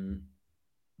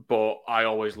 But I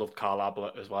always loved Carl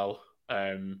Ablett as well.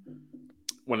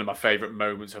 one of my favourite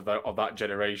moments of that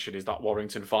generation is that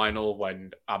Warrington final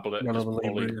when Ablett just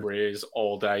bullied Breers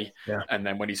all day. Yeah. And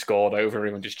then when he scored over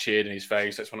him and just cheered in his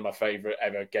face, it's one of my favourite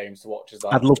ever games to watch. Is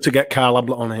that? I'd love to get Carl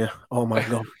Ablett on here. Oh my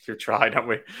God. We've tried, haven't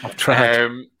we? I've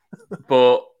tried.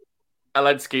 But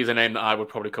Alensky is a name that I would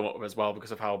probably come up with as well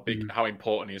because of how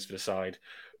important he is for the side.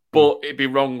 But it'd be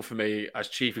wrong for me as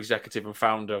chief executive and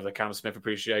founder of the Cam Smith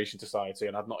Appreciation Society,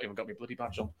 and I've not even got my bloody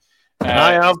badge on.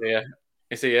 I have.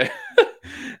 It's here.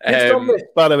 Just on this,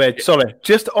 by the way, sorry,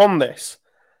 just on this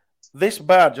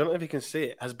badge, I don't know if you can see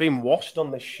it, has been washed on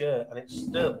this shirt, and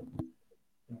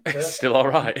it's still all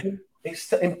right.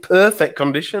 It's in perfect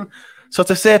condition. So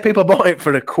to say people bought it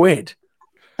for £1,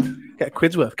 get a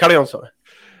quid's worth. Carry on, sorry.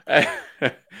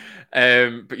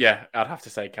 But yeah, I'd have to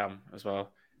say Cam as well.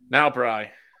 Now,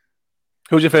 Bri.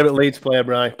 Who's your favourite Leeds player,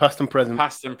 Bri? Past and present.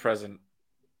 Past and present.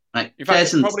 Right. In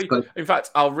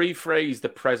fact, I'll rephrase the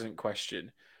present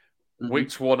question. Mm-hmm.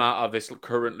 Which one out of this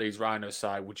current Leeds Rhinos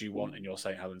side would you want in your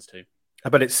St Helens team? I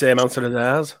bet it's same answer as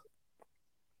ours.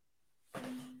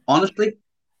 Honestly,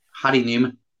 Harry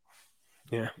Newman.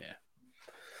 Yeah.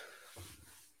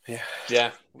 Did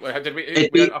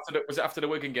was it after the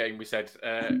Wigan game? We said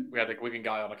we had a Wigan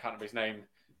guy on. I can't remember his name.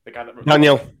 The guy that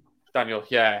Daniel.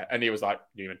 Yeah, and he was like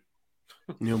Newman.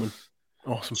 Newman,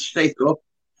 awesome. Straight up.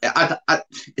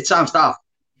 It sounds daft.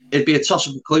 It'd be a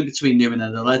toss-up coin between Newman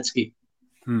and Alensky.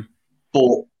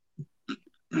 But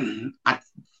I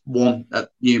want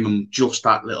Newman just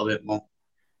that little bit more.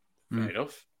 Fair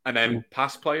enough. And then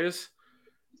past players?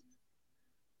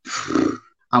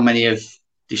 How many have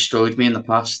destroyed me in the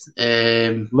past?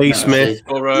 Lee Smith,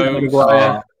 Burrow,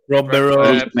 Rob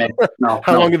Burrow.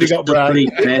 How long have you got, Brad?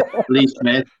 Lee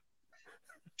Smith.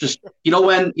 Just you know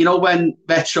when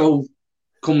Vetro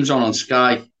comes on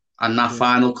Sky and that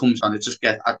final comes on, it just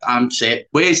gets. I'm sick.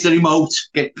 Where's the remote?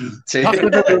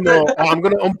 I'm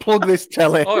going to unplug this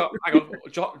telly. Oh, hang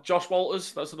on, Josh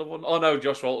Walters. That's another one. Oh no,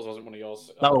 Josh Walters wasn't one of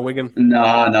yours. That was Wigan.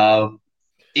 No,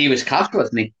 he was cast,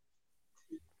 wasn't he?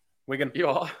 Wigan. You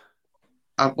are.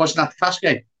 Wasn't that the Cash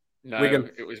game? No,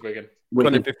 Wigan. It was Wigan.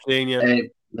 2015,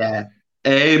 yeah.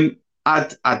 It'd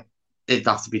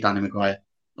have to be Danny Maguire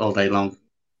all day long.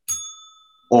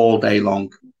 All day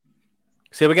long.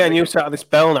 See, we're getting used to this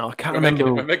bell now. I can't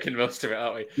remember. We're making most of it,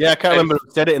 aren't we? Yeah, I can't remember who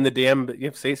said it in the DM, but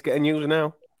you see, it's getting used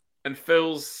now. And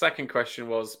Phil's second question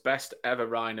was best ever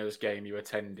Rhinos game you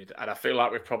attended, and I feel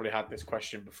like we've probably had this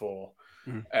question before.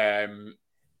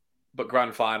 But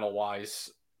grand final wise,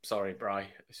 sorry, Bri,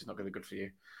 this is not going to be good for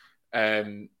you.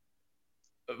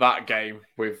 That game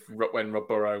when Rob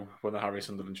Burrow won the Harry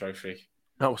Sunderland Trophy.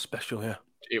 That was special, yeah.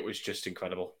 It was just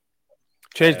incredible.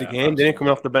 Changed the game, didn't it?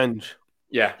 Coming off the bench.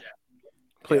 Yeah.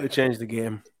 Completely changed the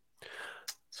game.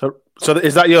 So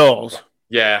is that yours?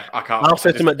 Yeah, I can't. I'll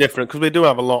say something different because we do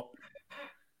have a lot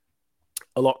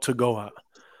to go at.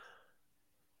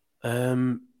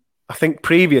 I think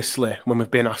previously when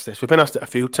we've been asked it a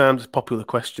few times. It's a popular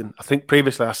question. I think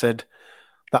previously I said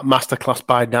that masterclass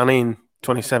by Danny in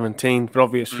 2017 for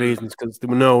obvious reasons because there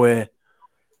were no way.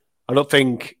 I don't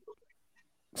think,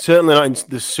 certainly not in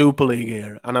the Super League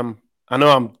era.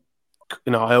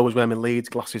 And I always wear my Leeds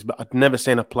glasses, but I'd never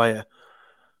seen a player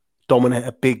dominate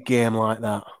a big game like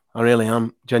that. I really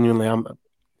am, genuinely am.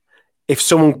 If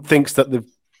someone thinks that they've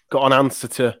got an answer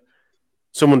to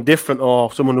someone different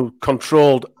or someone who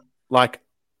controlled like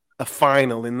a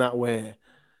final in that way,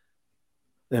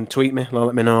 then tweet me and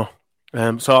let me know.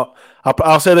 So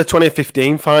I'll say the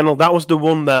 2015 final. That was the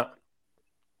one that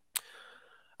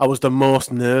I was the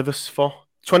most nervous for.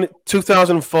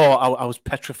 2004, I was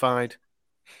petrified.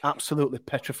 Absolutely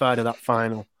petrified of that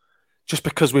final. Just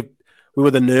because we were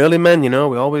the nearly men, we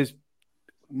always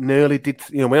nearly did,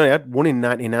 we only had one in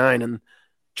 99 and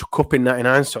chuck up in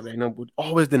 99, sorry.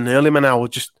 Always the nearly men. I was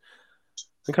just,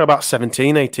 I think I was about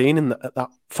 17, 18 at that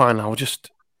final. I was just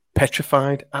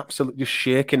petrified, absolutely just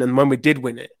shaking. And when we did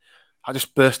win it, I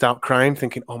just burst out crying,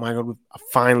 thinking, oh my God, I've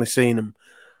finally seen them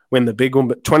win the big one.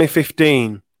 But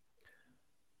 2015,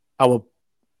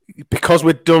 because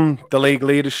we'd done the League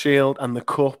Leaders Shield and the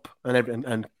Cup and everything,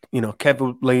 and Kev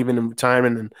was leaving and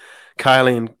retiring, and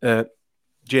Kylie and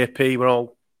JP were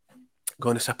all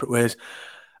going to separate ways.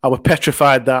 I was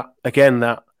petrified that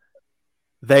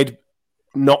they'd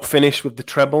not finished with the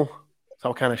treble, so I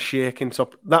was kind of shaking. So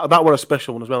that was a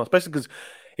special one as well, especially because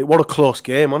it was a close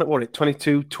game, wasn't it?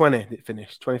 22-20 it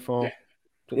finished, 24,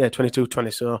 yeah,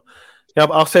 22-20. So yeah,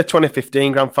 I'll say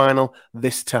 2015 grand final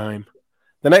this time.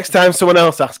 The next time someone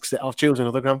else asks it, I'll choose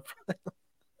another grand final.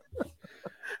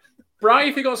 Brian,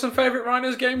 have you got some favourite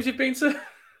Rhinos games you've been to?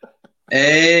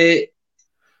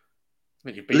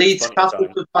 Leeds Castle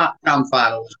grand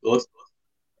final was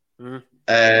good.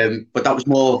 But that was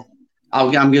more.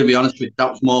 I'm going to be honest with you.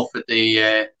 That was more for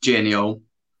the journey home.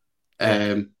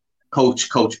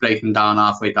 Coach breaking down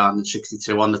halfway down the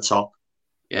 62 on the top.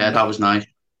 Yeah, that was nice.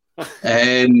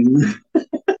 And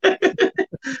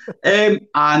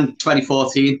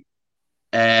 2014,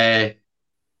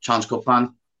 Chance Cup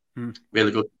fan.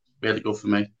 Really good for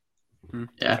me.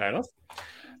 Yeah. Fair enough.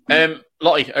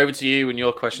 Lottie, over to you and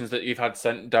your questions that you've had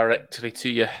sent directly to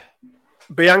you.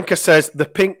 Bianca says the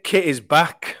pink kit is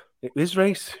back. It is,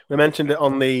 Reece. We mentioned it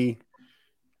on the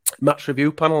match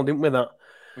review panel, didn't we?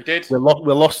 We did. We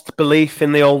lost belief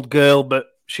in the old girl, but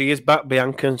she is back,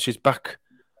 Bianca, and she's back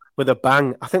with a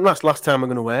bang. I think that's the last time I'm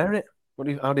going to wear it.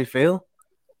 How do you feel?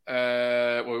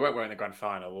 Well, we won't wear it in the grand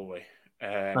final, will we?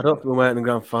 I don't think we'll wear it in the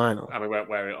grand final. And we won't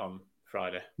wear it on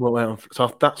Friday. Won't wear it on.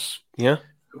 So that's, yeah.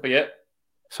 But yeah.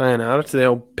 Sayonara to the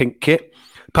old pink kit.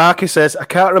 Parker says, I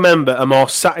can't remember a more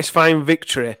satisfying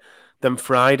victory than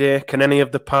Friday. Can any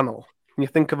of the panel? Can you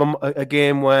think of a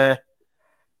game where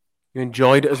you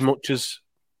enjoyed it as much as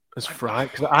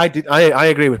Friday? Because I did. I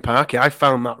agree with Parker. I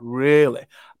found that really,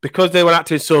 because they were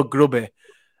acting so grubby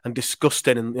and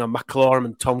disgusting, and McLaurin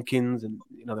and Tompkins, and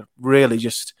they're really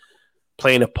just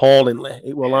playing appallingly.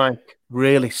 It was like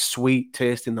really sweet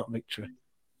tasting that victory.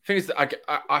 The thing is that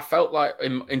I felt like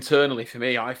internally for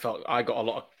me, I got a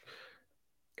lot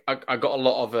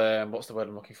of what's the word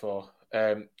I'm looking for?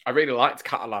 I really liked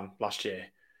Catalan last year.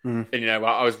 And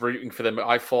I was rooting for them.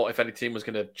 I thought if any team was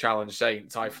going to challenge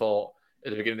Saints, I thought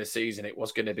at the beginning of the season it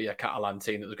was going to be a Catalan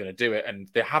team that was going to do it, and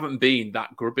they haven't been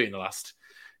that grubby in the last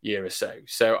year or so.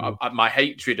 So my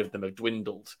hatred of them have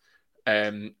dwindled,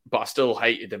 but I still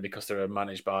hated them because they were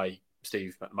managed by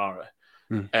Steve McMara.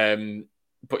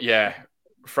 But yeah,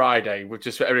 Friday with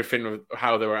just everything with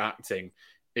how they were acting,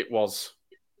 it was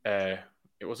a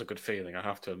good feeling, I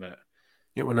have to admit.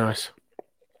 It was nice.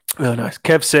 Really nice.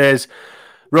 Kev says,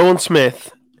 Rowan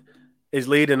Smith is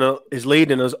leading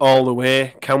us all the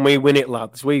way. Can we win it,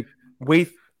 lads? I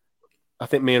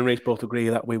think me and Reece both agree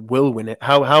that we will win it.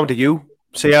 How do you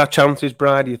see our chances,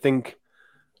 Brad? Do you think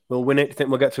we'll win it? Do you think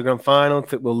we'll get to the grand final? Do you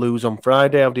think we'll lose on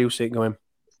Friday? How do you see it going?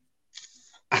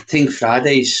 I think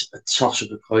Friday's a toss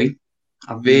of a coin.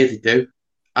 I really do.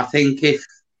 I think if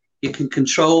you can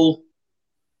control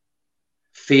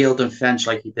field and fence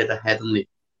like you did at Headingley,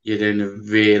 you're in a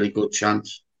really good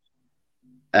chance.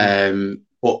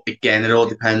 But again, it all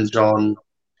depends on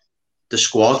the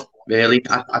squad, really,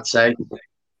 I'd say,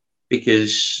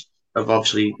 because of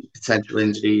obviously potential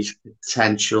injuries,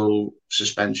 potential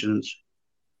suspensions.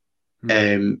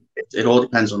 It all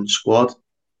depends on the squad.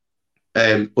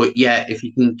 But yeah, if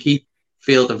you can keep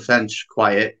field and fence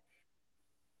quiet,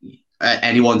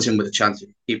 anyone's in with a chance to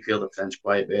keep field and fence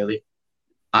quiet, really.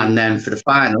 And then for the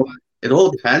final, it all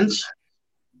depends.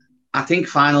 I think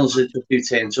finals are just who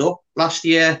turns up. Last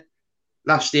year,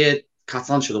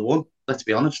 Catalan should have won. Let's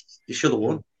be honest, they should have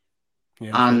won,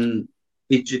 and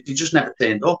they just never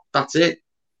turned up. That's it.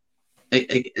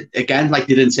 Again, like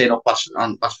they didn't turn up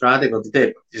on last Friday, but they did.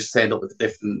 They just turned up with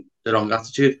the wrong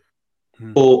attitude.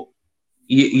 But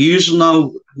you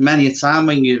know, many a time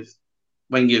when you've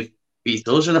beat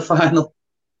us in a final,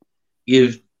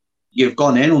 you've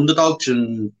gone in underdogs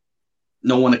and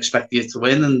no one expected you to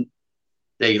win, and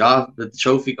there you are, the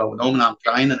trophy going home, and I'm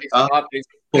crying in the car. It's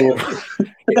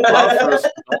hard for us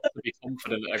not to be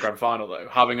confident at a grand final, though,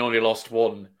 having only lost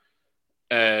one,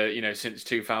 since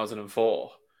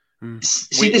 2004.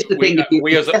 See, this is the thing.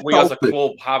 We as a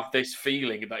club have this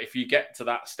feeling that if you get to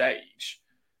that stage,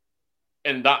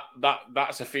 and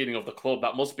that's a feeling of the club,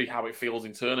 that must be how it feels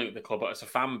internally at the club. But as a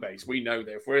fan base, we know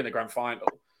that if we're in the grand final,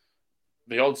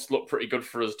 the odds look pretty good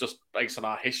for us just based on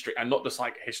our history, and not just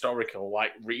like historical,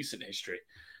 like recent history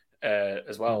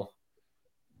as well.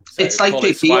 So it's like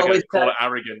JP always call it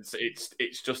arrogance.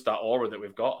 It's just that aura that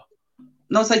we've got.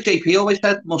 No, it's like JP always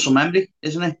said, muscle memory,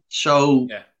 isn't it? So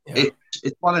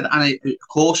it's one of and it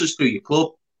courses through your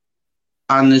club.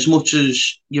 And as much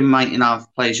as you mightn't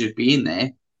have players who've been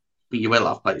there, but you will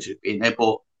have players who've been there,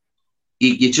 but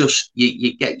you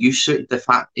get used to it. The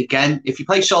fact, again, if you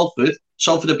play Salford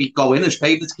will be going as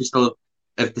favourites because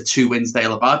of the 2 wins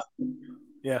they'll have had.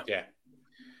 Yeah.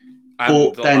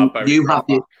 But then you have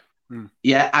the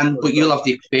but you'll have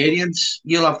the experience.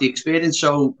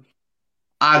 So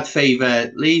I'd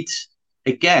favour Leeds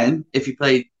again if you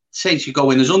play Saints. You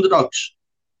go in as underdogs.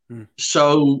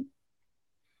 So,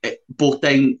 but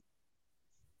then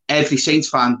every Saints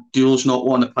fan does not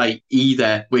want to play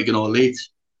either Wigan or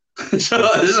Leeds.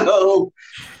 so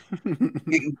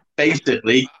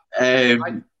basically, I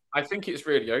think it's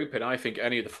really open. I think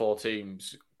any of the 4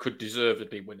 teams could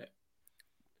deservedly win it.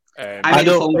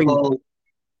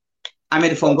 I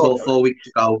made a phone call 4 weeks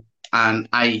ago, and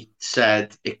I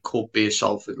said it could be a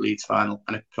Salford Leeds final,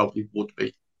 and it probably would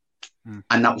be.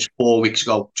 And that was 4 weeks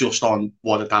ago, just on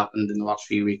what had happened in the last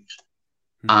few weeks.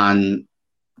 And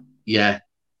yeah,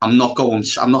 I'm not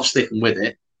sticking with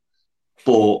it,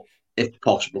 but it's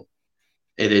possible.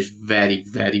 It is very,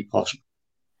 very possible.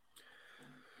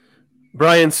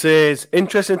 Brian says,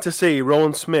 interesting to see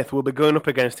Rowan Smith will be going up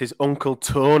against his uncle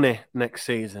Tony next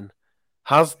season.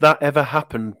 Has that ever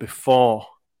happened before?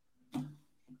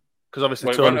 Because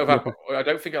obviously Tony... I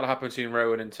don't think it'll happen between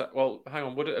Rowan and... Well, hang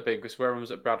on, would it have been? Because Rowan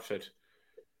was at Bradford.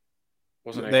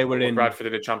 Wasn't it? They were in... Bradford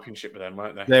in a championship with them,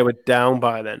 weren't they? They were down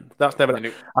by then. That's never...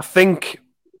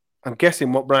 I'm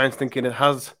guessing what Brian's thinking, it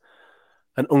has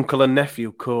an uncle and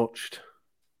nephew coached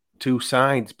two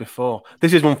sides before.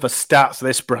 This is one for stats,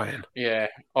 this, Brian. Yeah.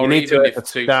 Or even if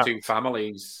two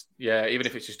families. Yeah, even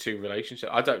if it's just two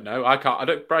relationships. I don't know.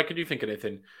 Brian, can you think of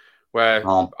anything where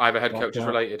either head coach is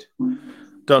related?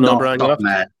 Don't know, Brian.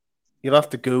 You'll have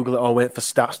to Google it or wait for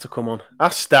stats to come on.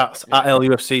 Ask stats at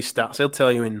LUFC stats. He'll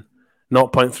tell you in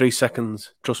 0.3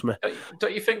 seconds. Trust me.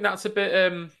 Don't you think that's a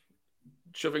bit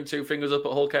shoving two fingers up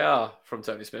at Hull KR from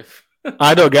Tony Smith?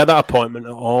 I don't get that appointment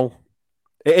at all.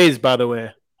 It is, by the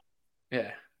way.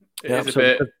 Yeah. It is a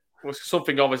bit... Well,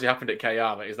 something obviously happened at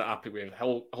KR that he's not happy with.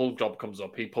 Whole job comes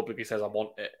up. He publicly says, I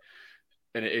want it.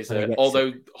 And it is...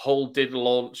 although Hull did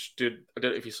launch... I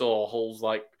don't know if you saw Hull's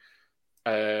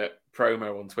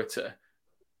promo on Twitter.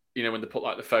 You know, when they put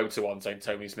the photo on saying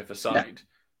Tony Smith aside,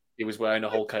 he was wearing a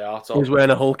Hull KR top. He was wearing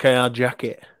a Hull KR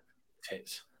jacket.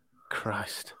 Tits.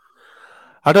 Christ.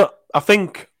 I do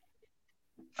think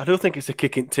it's a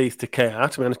kick in teeth to KR,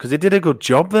 to be honest, because they did a good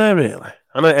job there, really.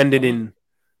 I know it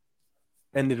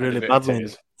ended really badly.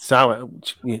 Sour,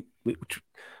 which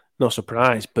no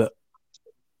surprise, but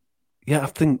yeah,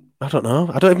 I don't know.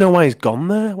 I don't even know why he's gone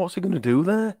there. What's he going to do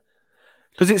there?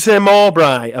 Does it say more,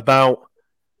 Bri, about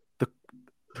the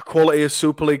quality of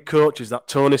Super League coaches that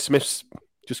Tony Smith's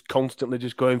just constantly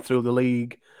just going through the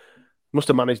league? Must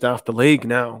have managed half the league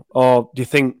now. Or do you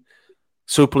think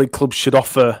Super League clubs should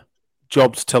offer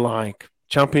jobs to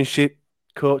Championship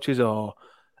coaches or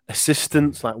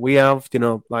assistants like we have,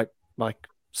 like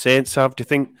Saints have? Do you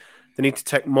think they need to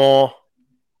take more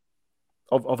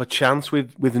of a chance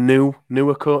with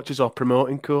newer coaches or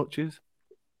promoting coaches?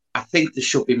 I think there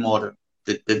should be more.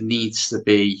 There needs to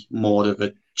be more of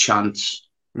a chance.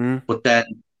 But then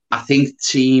I think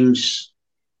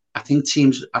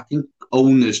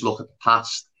owners look at the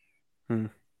past a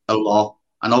lot,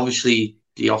 and obviously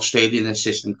the Australian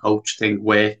assistant coach thing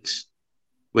works.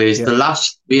 Whereas the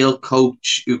last real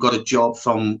coach who got a job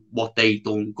from what they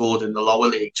done good in the lower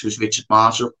leagues was Richard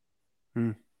Marshall,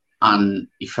 and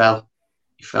he fell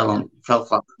flat.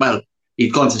 Well,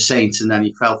 he'd gone to Saints and then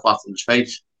he fell flat on his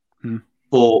face.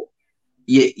 But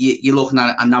you're looking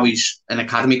at it, and now he's an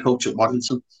academy coach at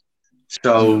Warrington.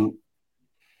 So,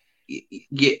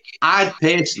 I'd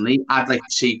like to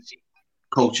see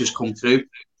coaches come through.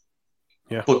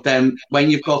 Yeah. But then when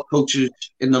you've got coaches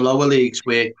in the lower leagues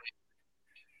where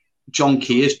John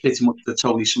Key is pretty much the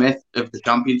Tony Smith of the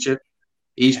Championship,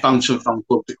 he's bouncing from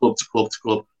club to club to club to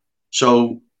club.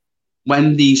 So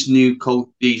when these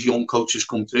young coaches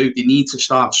come through, they need to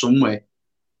start somewhere.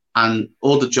 And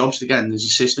all the jobs again, there's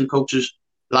assistant coaches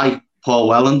like Paul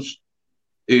Wellens,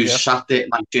 who's sat there,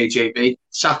 like JJB,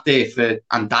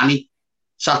 and Danny,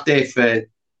 sat there for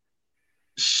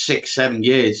 6-7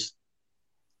 years.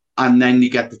 And then you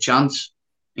get the chance.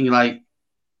 And you're like,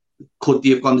 could they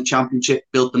have gone to the Championship,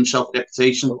 built themselves a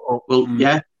reputation? Well,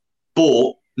 yeah.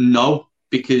 But no,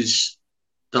 because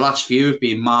the last few have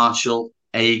been Marshall,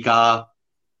 Agar.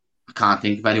 I can't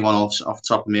think of anyone else off the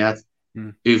top of my head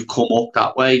who've come up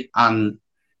that way. And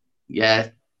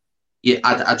I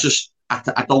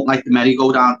don't like the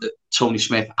merry-go-round that Tony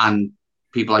Smith and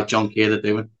people like John Keir are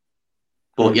doing.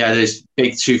 But there's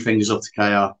big two fingers up to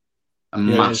KR and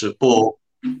massive. But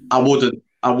I wouldn't.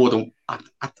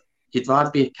 You'd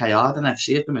rather be a KR than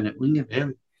FC at the minute, wouldn't you?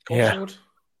 Really? Yeah.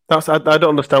 I don't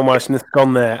understand why Smith's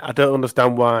gone there. I don't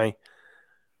understand why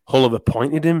Hull have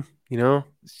appointed him. You know,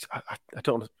 I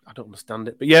don't understand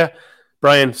it. But yeah,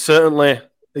 Brian, certainly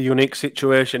a unique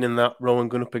situation in that Rowan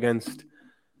going up against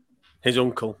his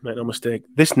uncle. Make no mistake.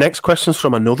 This next question's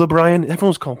from another Brian.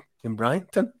 Everyone's calling him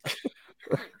Brianton.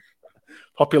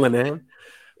 Popular name.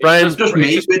 Brian, it's just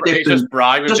me with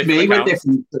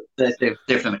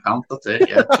different accounts. That's it.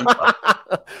 Yeah.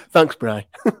 Thanks, Brian.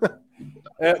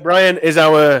 Brian is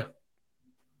our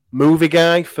movie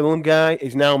guy, film guy.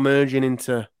 He's now merging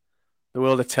into the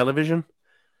world of television,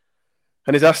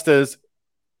 and he's asked us,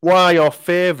 "What are your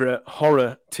favourite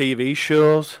horror TV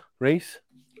shows, Reese?"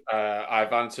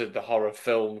 I've answered the horror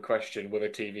film question with a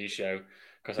TV show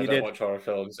because I don't watch horror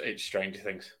films. It's Stranger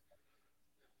Things.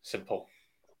 Simple.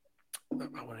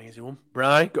 That was an easy one.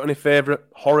 Bri, got any favourite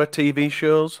horror TV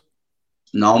shows?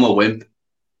 No, I'm a wimp.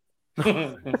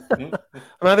 Am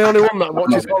I the only one that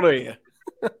watches horror here?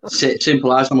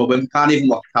 Simple as I'm a wimp. Can't even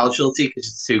watch Casualty because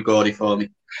it's too gory for me.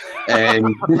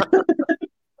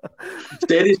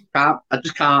 Serious, I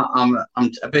just can't. I'm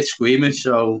a bit squeamish,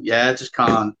 so yeah, I just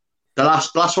can't. The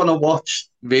last one I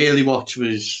really watched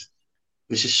was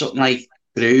just something like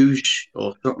Bruges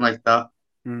or something like that.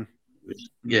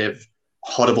 Yeah,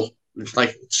 horrible. It was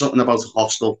like something about a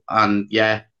hostel, and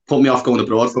yeah, put me off going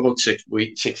abroad for about 6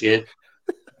 years.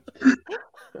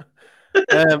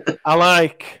 I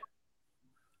liked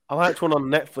one on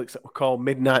Netflix that was called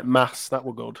Midnight Mass. That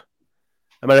was good.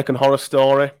 American Horror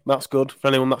Story. That's good for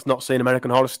anyone that's not seen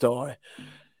American Horror Story.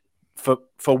 For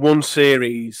one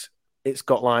series, it's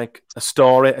got like a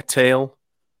story, a tale,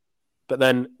 but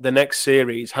then the next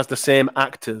series has the same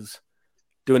actors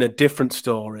doing a different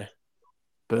story.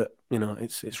 But you know,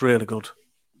 it's really good,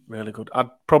 really good. I'd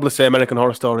probably say American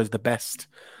Horror Story is the best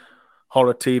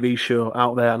horror TV show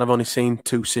out there, and I've only seen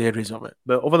 2 series of it.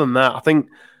 But other than that, I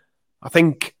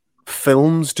think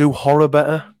films do horror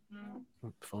better.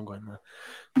 Phone going there.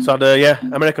 So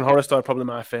American Horror Story probably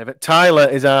my favourite. Tyler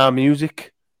is our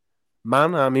music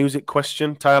man, our music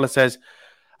question. Tyler says,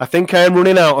 I think I am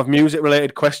running out of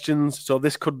music-related questions, so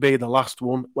this could be the last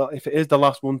one. Well, if it is the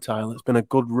last one, Tyler, it's been a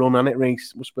good run, hasn't it,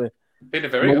 Reese?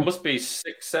 It must be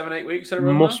 6, 7, 8 weeks.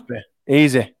 Must be.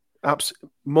 Easy.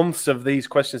 Months of these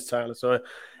questions, Tyler. So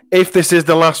if this is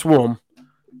the last one,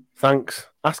 thanks.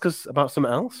 Ask us about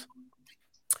something else.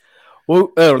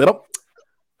 Well,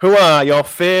 who are your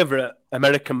favourite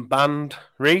American band,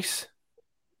 Reese?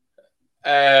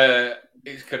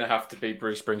 It's going to have to be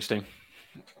Bruce Springsteen.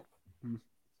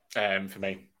 For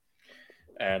me.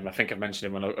 I think I've mentioned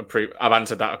him when I've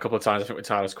answered that a couple of times, I think, with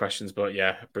Tyler's questions, but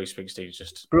yeah, Bruce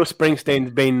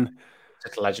Springsteen's been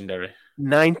just legendary.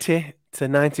 90 to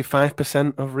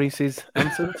 95% of Reese's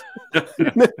answers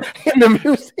in the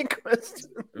music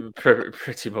question.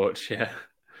 Pretty much, yeah.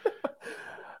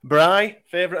 Bri,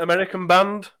 favourite American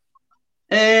band?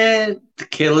 The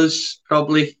Killers,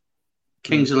 probably.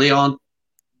 Kings of Leon.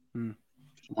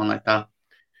 Someone like that.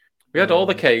 We had all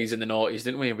the K's in the noughties,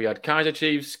 didn't we? We had Kaiser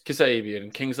Chiefs,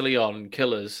 Kasabian, Kings of Leon,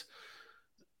 Killers.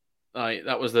 Like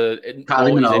that was the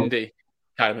indie.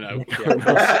 Kylie Minogue.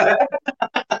 Yeah.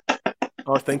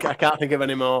 I can't think of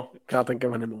any more.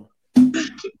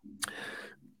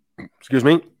 Excuse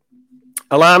me.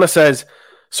 Alana says,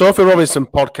 Sophie Robinson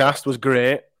podcast was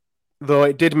great, though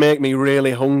it did make me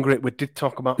really hungry. We did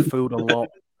talk about food a lot.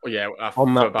 Well, yeah,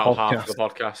 on that about podcast. Half of the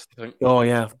podcast, I think. Oh,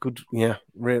 yeah, good. Yeah,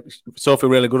 Sophie,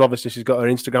 really good. Obviously, she's got her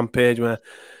Instagram page where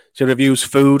she reviews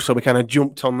food, so we kind of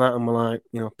jumped on that and we're like,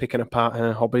 picking apart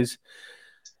her hobbies.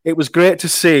 It was great to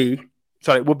see.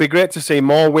 It would be great to see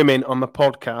more women on the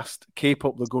podcast. Keep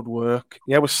up the good work.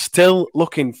 Yeah, we're still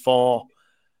looking for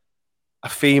a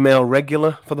female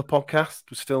regular for the podcast.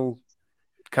 We're still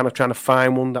kind of trying to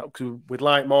find one that we'd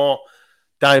like more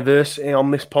diversity on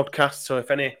this podcast. So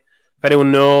if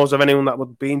anyone knows of anyone that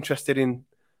would be interested in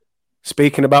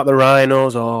speaking about the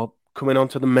Rhinos or coming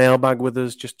onto the mailbag with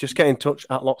us, just get in touch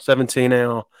at Lot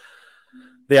 17A or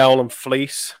the Owl and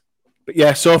Fleece. But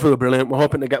yeah, Sophie were brilliant. We're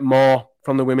hoping to get more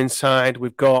from the women's side.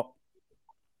 We've got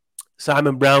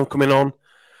Simon Brown coming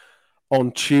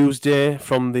on Tuesday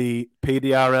from the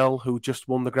PDRL, who just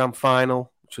won the grand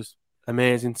final, which was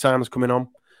amazing. Simon's coming on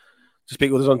to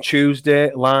speak with us on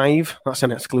Tuesday live. That's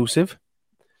an exclusive.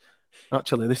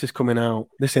 Actually, this is coming out.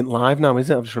 This isn't live now, is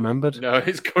it? I've just remembered. No,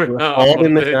 it's coming out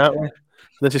on Monday.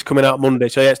 This is coming out Monday,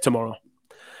 so yeah, it's tomorrow.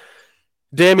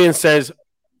 Damien says,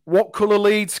 what colour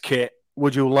Leeds kit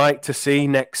would you like to see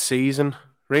next season?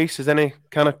 Reese, is any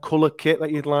kind of colour kit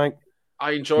that you'd like?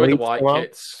 I enjoy the white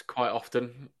kits quite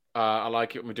often. I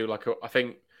like it when we do I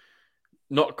think,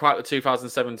 not quite the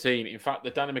 2017. In fact, the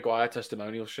Danny Maguire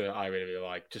testimonial shirt I really, really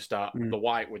like. Just the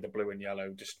white with the blue and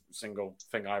yellow, just single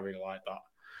thing. I really like that.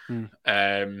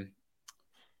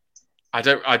 I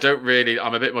don't really.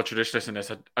 I'm a bit more traditionalist in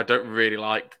this. I don't really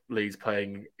like Leeds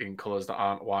playing in colours that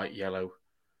aren't white, yellow,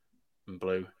 and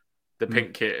blue. The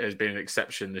pink kit has been an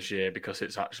exception this year because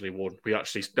it's actually won.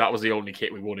 That was the only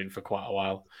kit we won in for quite a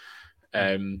while.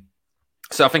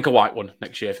 So I think a white one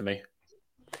next year for me.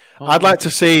 I'd like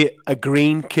to see a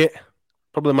green kit,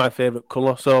 probably my favourite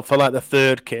colour. So for like the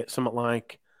third kit, something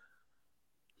like,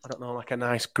 I don't know, like a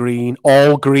nice green,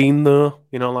 all green though,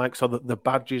 so that the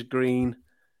badge is green.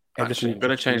 Actually, I'm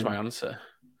going to change my answer.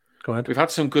 Go ahead. We've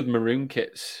had some good maroon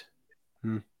kits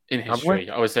in history.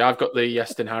 Obviously, I've got the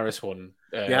Yeston Harris one,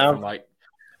 Yeah. From like,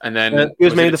 and then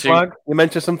excuse me, the flag. You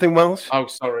mentioned something, Welsh. Oh,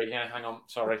 sorry. Yeah, hang on.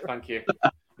 Sorry. Thank you.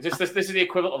 This is the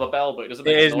equivalent of a bell, but it doesn't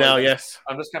It make is noise. now. Yes.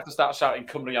 I'm just going to have to start shouting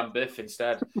Cymru and Biff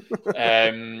instead.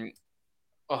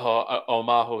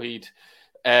 Omar Hoheed.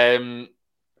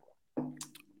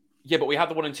 Yeah, but we had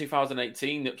the one in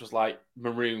 2018 that was like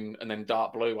maroon and then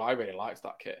dark blue. I really liked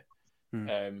that kit.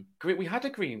 We had a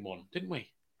green one, didn't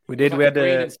we? We did. Like we had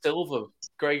green and silver,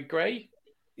 grey.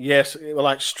 Yes, it was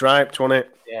like striped, wasn't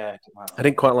it? Yeah, I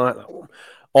didn't quite like that one.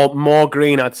 Or more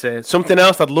green, I'd say. Something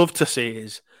else I'd love to see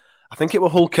is, I think it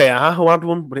was Hull KR who had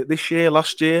one, but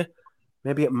last year,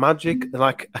 maybe at Magic,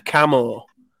 like a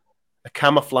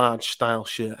camouflage style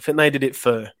shirt. I think they did it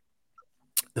for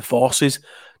the Forces.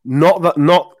 Not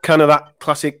kind of that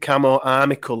classic camo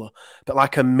army colour, but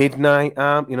like a midnight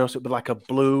arm, so it'd be like a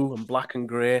blue and black and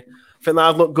grey. I think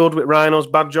that'd look good with Rhino's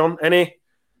badge on. Any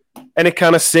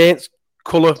kind of Saints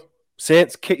colour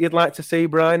Saints kit you'd like to see,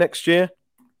 Brian, next year?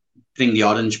 Bring the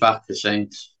orange back for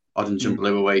Saints. Orange and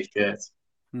blue away shirt.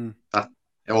 That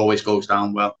it always goes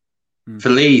down well. For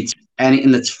Leeds,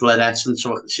 anything that's fluorescent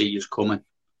so I can see who's coming.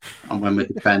 And when we're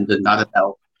defending, that'd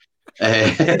help.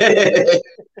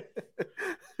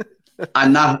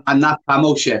 And that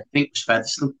camo shirt, I think it was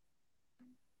Featherstone.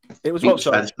 It was what,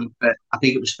 sorry? I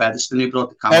think it was Featherstone who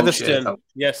brought the camo shirt out.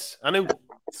 Yes, I knew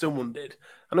someone did.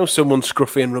 I know someone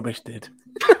scruffy and rubbish did.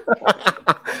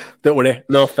 Don't worry,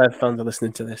 no Fed fans are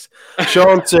listening to this.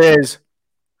 Sean says,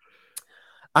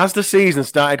 as the season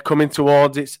started coming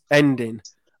towards its ending,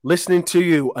 listening to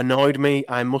you annoyed me,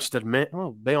 I must admit.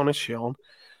 Oh, be honest, Sean.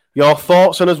 Your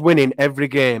thoughts on us winning every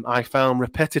game I found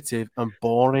repetitive and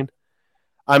boring.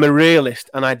 I'm a realist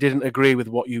and I didn't agree with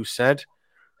what you said.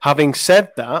 Having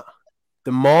said that,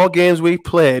 the more games we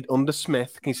played under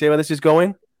Smith, can you see where this is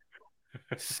going?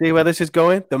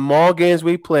 The more games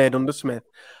we played under Smith,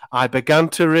 I began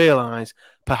to realise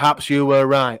perhaps you were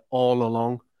right all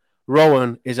along.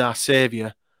 Rowan is our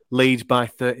saviour. Leeds by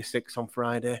 36 on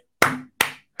Friday.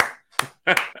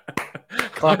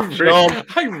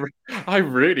 I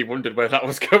really wondered where that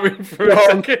was going for a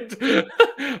second.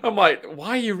 I'm like, why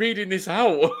are you reading this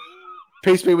out?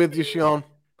 Peace be with you, Sean.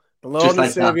 The Lord and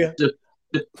Saviour.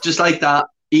 Just like that.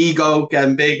 Ego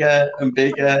getting bigger and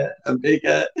bigger and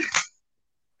bigger.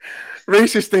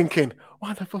 Reese is thinking,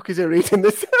 why the fuck is he reading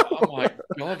this out? Oh my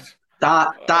God.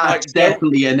 That's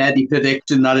definitely an Eddie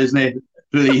prediction, that isn't it?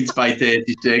 Leeds by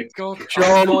 36. God,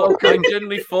 Sean, I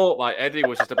genuinely thought like Eddie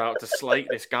was just about to slate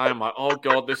this guy. I'm like, oh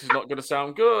God, this is not going to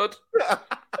sound good.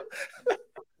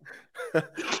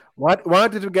 Why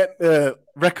did we get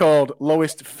record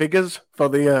lowest figures for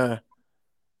the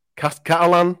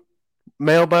Catalan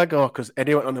Mailbag? Or because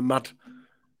Eddie went on a mad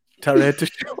tirade to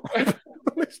show.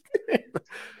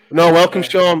 No, welcome,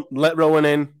 Sean. Let Rowan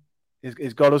in.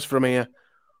 He's got us from here.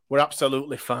 We're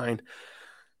absolutely fine.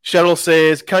 Cheryl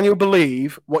says, can you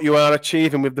believe what you are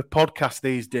achieving with the podcast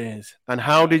these days? And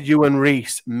how did you and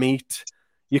Reese meet?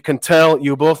 You can tell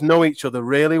you both know each other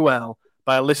really well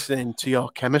by listening to your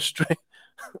chemistry.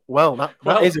 Well,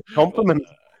 that is a compliment,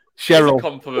 Cheryl. It's a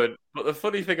compliment. But the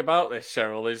funny thing about this,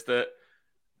 Cheryl, is that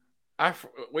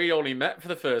we only met for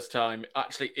the first time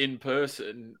actually in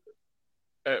person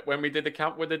when we did the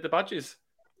camp, we did the badges.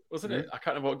 Wasn't it? I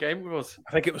can't remember what game it was.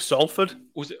 I think it was Salford.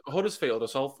 Was it Huddersfield or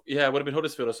Salford? Yeah, it would have been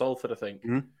Huddersfield or Salford, I think.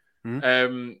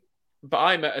 But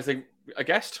I met as a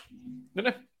guest,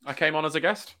 didn't I? I came on as a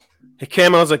guest. He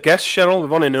came on as a guest, Cheryl.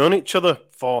 We've only known each other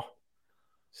for...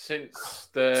 Since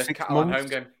the Catalan home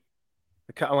game.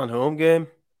 The Catalan home game.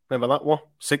 Remember that one?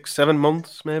 6-7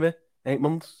 months, maybe? 8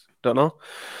 months? Don't know.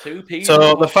 2 people.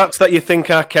 So the fact that you think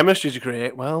our chemistry is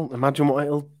great, well, imagine what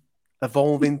it'll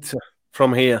evolve into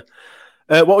from here.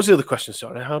 What was the other question?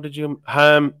 Sorry, how did you?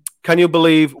 Can you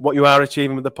believe what you are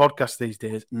achieving with the podcast these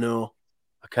days? No,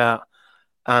 I can't.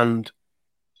 And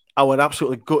I was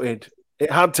absolutely gutted.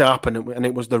 It had to happen, and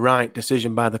it was the right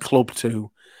decision by the club to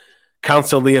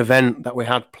cancel the event that we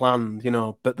had planned.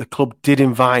 But the club did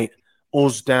invite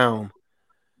us down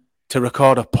to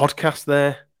record a podcast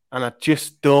there, and I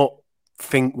just don't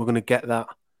think we're going to get that.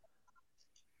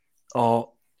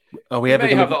 Or are we ever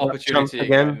going to have that opportunity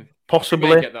again? Possibly.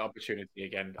 We may get that opportunity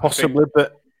again. Possibly,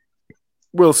 but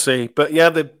we'll see. But yeah,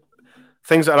 the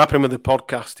things that are happening with the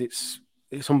podcast,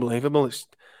 it's unbelievable. It's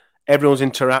everyone's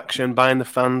interaction, buying the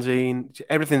fanzine,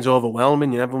 everything's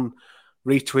overwhelming. Everyone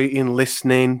retweeting,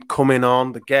 listening, coming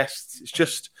on, the guests. It's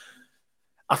just,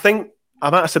 I think, I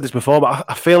might have said this before, but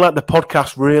I feel like the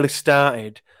podcast really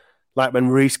started like when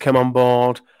Reese came on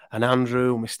board and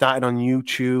Andrew, and we started on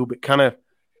YouTube. It kind of,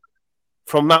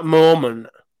 from that moment,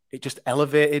 it just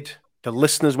elevated. The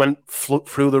listeners went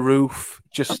through the roof.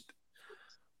 Just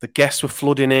The guests were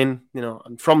flooding in,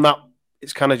 and from that,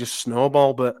 it's kind of just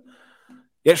snowballed. But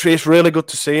it's really good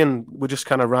to see, and we're just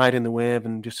kind of riding the wave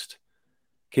and just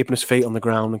keeping his feet on the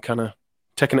ground and kind of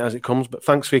taking it as it comes. But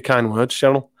thanks for your kind words,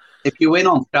 Cheryl. If you win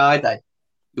on Friday,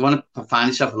 you want to find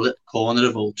yourself a little corner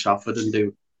of Old Trafford and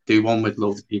do one with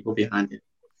loads of people behind you.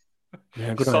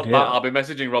 Yeah, good Stop idea. that. I'll be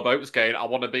messaging Rob Oates going, I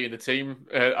want to be in the team.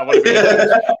 I want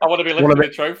to be lifting the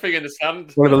trophy in the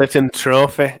stand. Want to be lifting the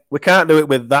trophy. We can't do it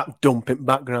with that dumping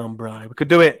background, Brian. We could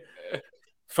do it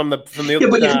from the other side. Yeah,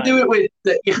 but you can do it with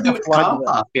the car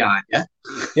park behind you.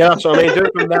 Yeah, that's what I mean. Do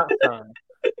it from that side.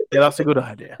 Yeah, that's a good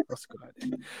idea.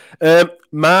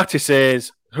 Marty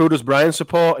says, who does Brian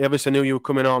support? He obviously knew you were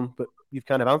coming on, but you've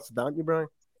kind of answered that, haven't you, Brian?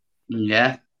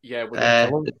 Yeah. Yeah,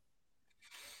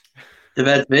 the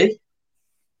Red V.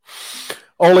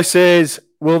 Ollie says,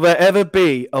 will there ever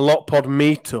be a Lot Pod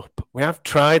meetup? We have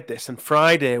tried this, and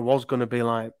Friday was going to be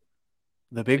like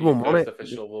the big one, wasn't it? The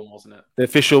official one, wasn't it? The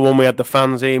official one. We had the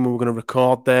fans in. We were going to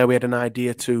record there. We had an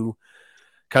idea to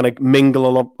kind of mingle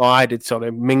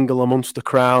amongst the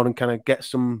crowd and kind of get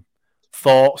some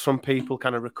thoughts from people,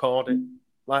 kind of record it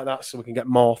like that so we can get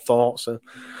more thoughts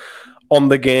on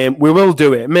the game. We will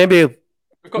do it. Maybe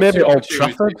Old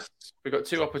Trafford. We've got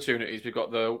two opportunities. We've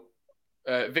got the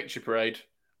victory parade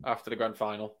after the grand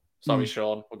final. Sorry,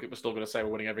 Sean. We're still going to say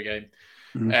we're winning every game.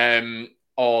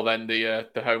 Or then the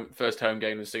first home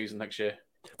game of the season next year.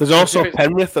 There's also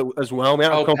Penrith as well. We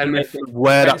haven't confirmed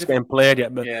where that's getting played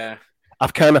yet, but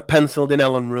I've kind of penciled in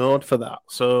Ellen Road for that.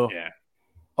 So,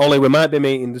 Ollie, we might be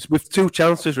meeting with two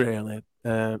chances, really.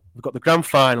 We've got the grand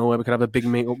final where we could have a big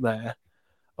meet up there,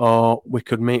 or we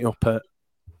could meet up at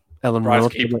Ellen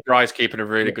Road. Bry's keeping a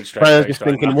really good straight Brian's just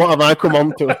thinking, what have I come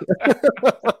on to?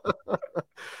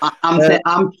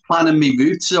 I'm planning my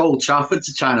route to Old Trafford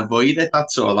to try and avoid it.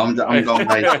 That's all. I'm going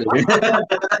right through.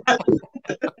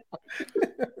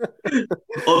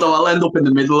 Although I'll end up in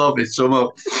the middle of it somehow.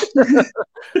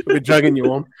 We'll be dragging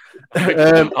you on.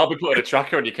 I'll be putting a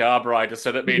tracker on your car, Brian, just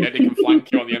so that me and Eddie can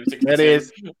flank you on the M62. That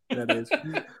is.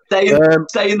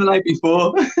 Staying the night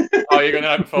before. Oh, you're going the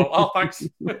night before? Oh, thanks.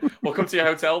 We'll come to your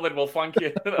hotel, then we'll flank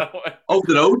you. Off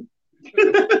the road.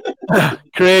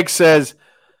 Craig says,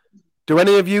 do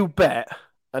any of you bet?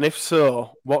 And if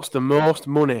so, what's the most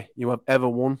money you have ever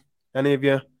won? Any of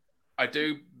you? I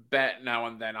do bet now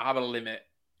and then. I have a limit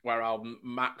where I'll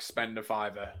max spend a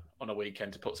 £5 on a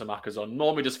weekend to put some accas on.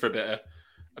 Normally just for a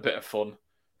bit of fun.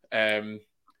 The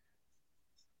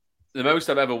most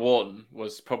I've ever won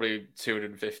was probably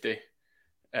 250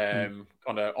 on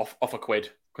off a quid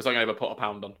because I never put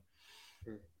 £1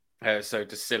 on. So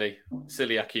just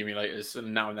silly accumulators,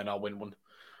 and now and then I'll win one.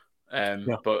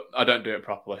 But I don't do it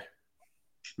properly.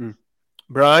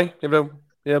 Brian, you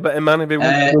betting man? Have you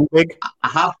won big? I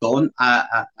have done.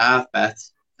 I have bet,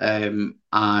 and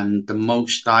the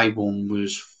most I won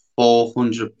was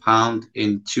 £400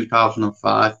 in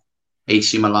 2005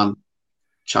 AC Milan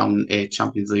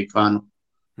Champions League final.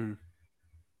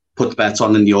 Put the bet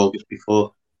on in the August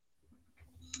before.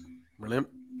 Brilliant.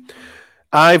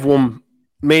 I've won.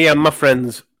 Me and my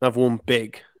friends have won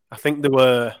big. I think there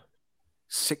were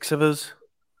 6 of us.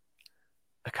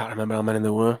 I can't remember how many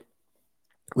there were.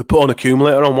 We put an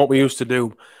accumulator on. What we used to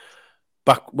do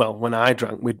when I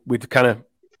drank, we'd kind of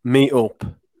meet up.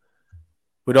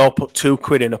 We'd all put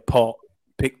 £2 in a pot,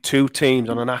 pick 2 teams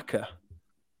on an acca,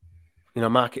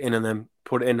 mark it in and then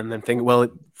put it in and then think, well,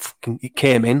 it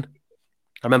came in.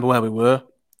 I remember where we were.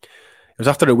 It was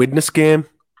after a Widnes game.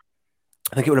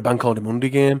 I think it was a Bank Holiday Monday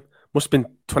game. Must have been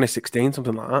 2016,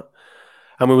 something like that.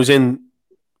 And we was in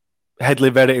Headley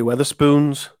Verity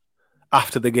Weatherspoons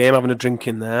after the game, having a drink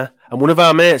in there. And one of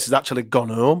our mates has actually gone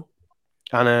home.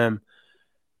 And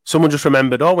someone just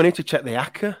remembered, we need to check the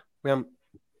acca. We haven't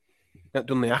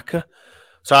done the acca.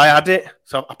 So I had it.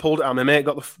 So I pulled it out. My mate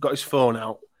got his phone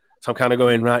out. So I'm kind of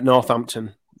going, right,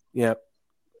 Northampton. Yeah.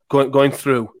 Going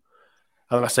through.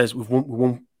 And then I says, we've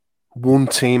won one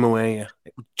team away here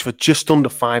for just under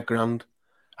 £5,000.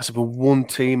 I said, we're one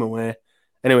team away.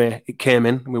 Anyway, it came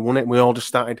in. We won it. We all just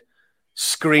started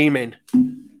screaming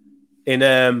in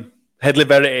Headley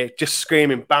Verity, just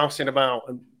screaming, bouncing about.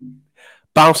 And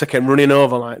Bouncer came running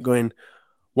over, like, going,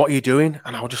 what are you doing?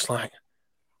 And I was just like,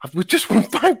 we just won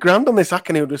 £5,000 on this hack.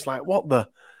 And he was just like, what the?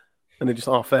 And he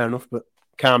just, fair enough, but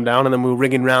calm down. And then we were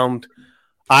ringing round.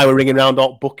 I were ringing round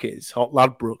Hot Buckies, Hot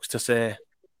Ladbrokes to say,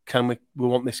 we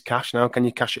want this cash now? Can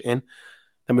you cash it in?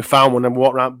 Then we found one and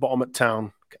walked around bottom at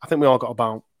town. I think we all got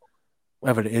about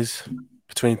whatever it is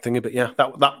between thingy, but yeah,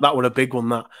 that was a big one.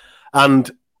 That, and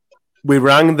we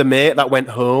rang the mate that went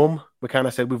home. We kind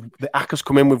of said, the acca's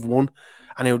come in, we've won,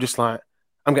 and he was just like,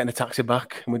 I'm getting a taxi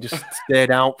back. And we just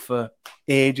stayed out for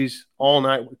ages, all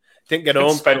night. Didn't get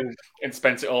home.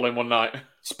 Spent it all in one night.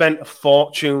 Spent a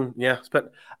fortune. Yeah.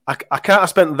 I can't have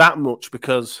spent that much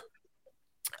because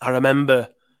I remember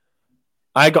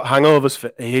I got hangovers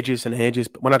for ages and ages.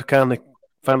 But when I'd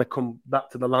finally come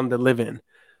back to the land of living,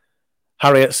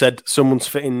 Harriet said someone's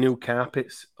fitting new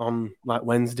carpets on like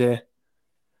Wednesday.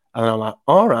 And I'm like,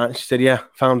 all right. And she said, yeah,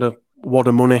 found a wad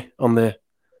of money on the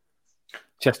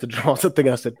chest of drawers.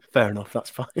 I said, fair enough, that's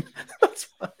fine. That's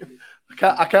fine.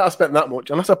 I can't have spent that much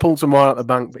unless I pulled some more out of the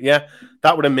bank. But yeah,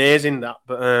 that would amazing that.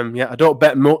 But yeah, I don't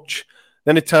bet much.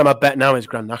 The only time I bet now is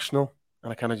Grand National.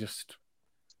 And I kind of just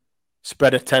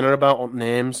spread a tenner about on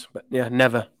names. But yeah,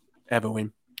 never, ever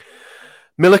win.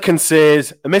 Milliken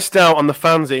says, I missed out on the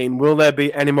fanzine. Will there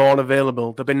be any more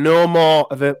available? There'll be no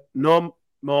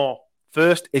more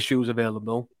first issues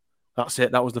available. That's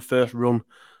it. That was the first run.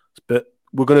 But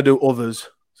we're going to do others,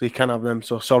 so you can have them.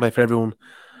 So sorry for everyone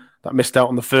that missed out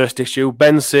on the first issue.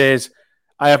 Ben says,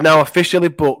 I have now officially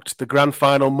booked the grand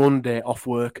final Monday off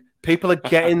work. People are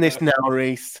getting this now,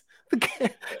 Reese.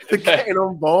 They're getting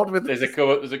on board with it.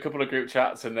 There's a couple of group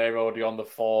chats and they're already on the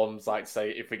forms. Like,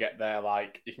 say, if we get there,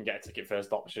 like, you can get a ticket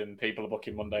first option. People are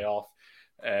booking Monday off.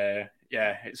 Yeah,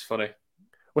 it's funny.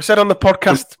 We said on the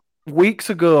podcast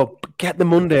weeks ago, get the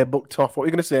Monday booked off. What are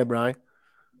you going to say, Brian?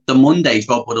 The Monday's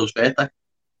Bob Woodall's birthday.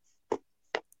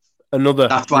 Another.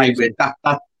 That's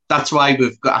why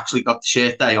we've actually got the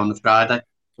shirt day on the Friday.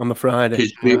 On the Friday.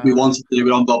 Because we wanted to do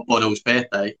it on Bob Woodall's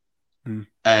birthday.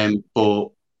 But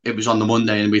it was on the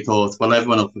Monday and we thought, well,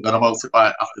 everyone will forget about it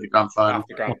after the grand final.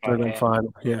 After the grand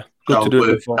final, yeah. Good to do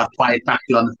it before. That's why it's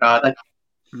actually on the Friday.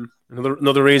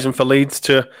 Another reason for Leeds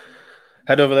to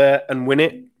head over there and win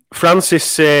it. Francis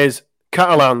says,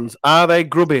 Catalans, are they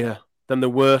grubbier than the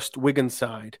worst Wigan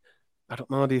side? I don't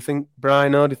know. Do you think,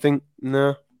 Brian? No. Do you think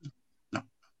no?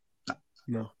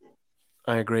 No.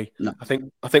 I agree. No. I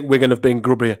think Wigan have been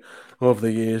grubbier over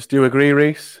the years. Do you agree,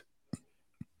 Reese?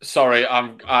 Sorry,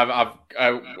 I've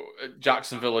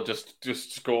Jacksonville are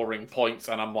just scoring points,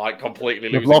 and I'm like completely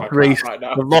losing my crap right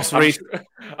now. We've lost Reese.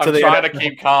 I'm trying to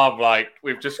keep calm. Like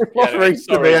we've just lost Reese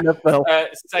to the NFL.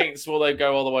 Saints, will they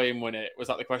go all the way and win it? Was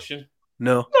that the question?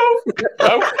 No.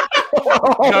 No.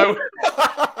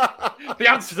 The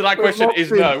answer to that question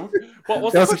is no. What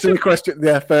was the answer to the question?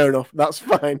 Yeah, fair enough. That's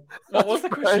fine. What was the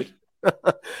question?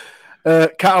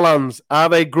 Catalans, are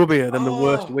they grubbier than the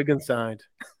worst Wigan side?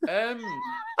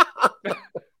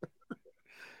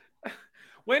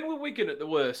 When were Wigan at the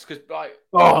worst? Because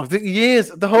the years,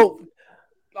 the whole.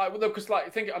 Because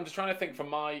I'm just trying to think from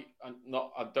my. I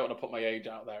don't want to put my age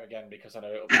out there again because I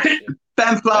know it'll be.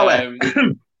 Ben Flower.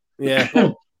 Yeah.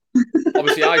 But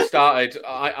obviously,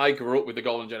 I grew up with the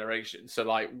Golden Generation, so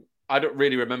like I don't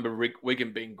really remember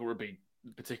Wigan being grubby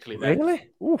particularly then. Really?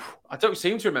 Oof. I don't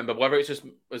seem to remember whether it's just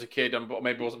as a kid and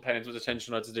maybe wasn't paying as much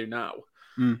attention as I do now.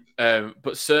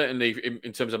 But certainly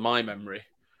in terms of my memory,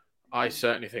 I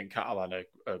certainly think Catalan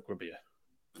are grubbier.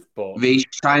 But we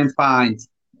try and find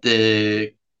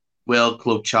the World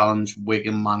Club Challenge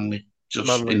Wigan Manly. Just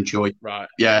enjoy. Right.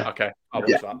 Yeah. Okay. I'll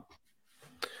watch that.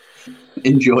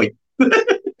 Enjoy.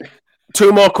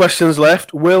 2 more questions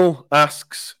left. Will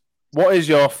asks, what is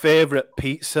your favourite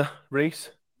pizza,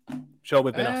 Reese? Sure,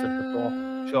 we've been asked it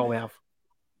before. Sure, we have.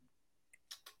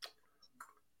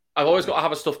 I've always got to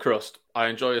have a stuffed crust. I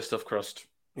enjoy a stuffed crust.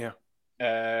 Yeah.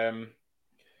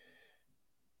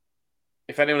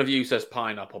 If anyone of you says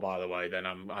pineapple, by the way, then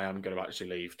I am going to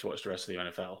actually leave to watch the rest of the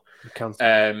NFL.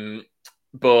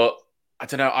 But I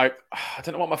don't know. I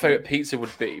don't know what my favourite pizza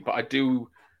would be, but I do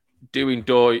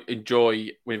enjoy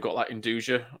when you've got like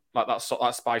induja, like that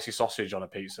spicy sausage on a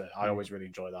pizza. I always really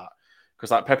enjoy that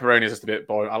because like pepperoni is just a bit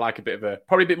boring. I like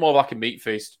probably a bit more like a meat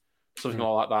feast, something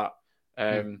like that.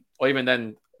 Or even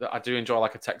then, I do enjoy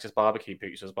like a Texas barbecue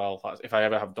pizza as well. Like if I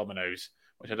ever have Domino's,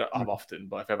 which I don't have often,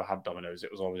 but if I ever had Domino's, it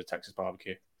was always a Texas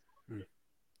barbecue.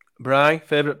 Bri,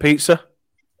 favourite pizza?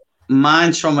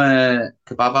 Mine's from a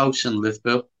kebab house in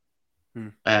Liverpool.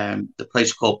 The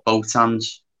place called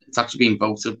Botan's. It's actually been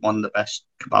voted one of the best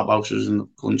kebab houses in the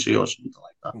country or something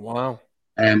like that. Wow.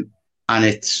 And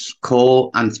it's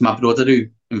my brother who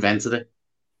invented it.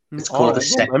 It's called a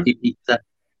sexy pizza.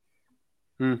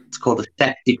 It's called a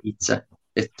sexy pizza.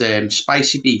 It's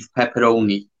spicy beef,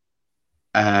 pepperoni,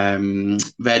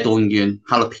 red onion,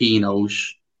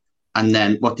 jalapenos, and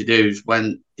then what they do is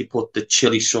when they put the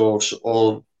chili sauce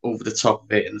all over the top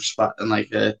of it and just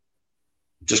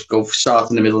start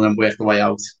in the middle and work the way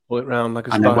out. Pull it round like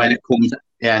a and then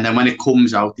when it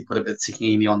comes out, they put a bit of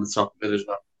tahini on the top of it as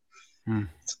well.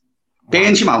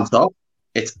 Burns your mouth though.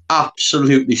 It's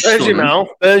absolutely There's stunning. your mouth,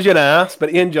 there's your ass,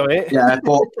 but you enjoy it. Yeah,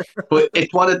 but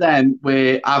it's one of them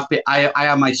where I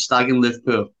had my stag in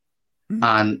Liverpool,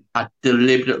 and I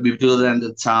deliberately, we do the end of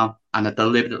the town, and I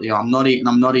deliberately, I'm not eating.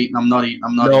 No,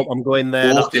 I'm going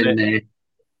there. Walked in there,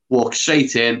 walked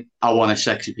straight in. I want a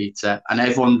sexy pizza, and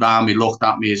everyone around me looked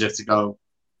at me as if to go,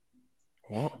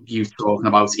 "What are you talking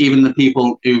about?" Even the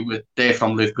people who were there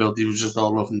from Liverpool, they were just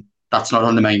all looking. That's not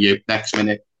on the menu. Next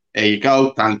minute, there you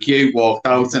go. Thank you. Walked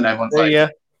out, and everyone's like, "Yeah."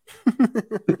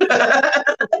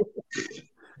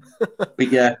 But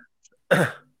yeah,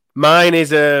 mine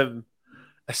is a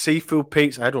seafood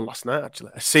pizza. I had one last night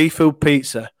actually. A seafood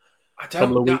pizza.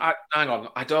 Hang on.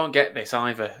 I don't get this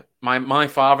either. My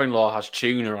father-in-law has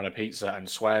tuna on a pizza and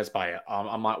swears by it.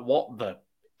 I'm like, what the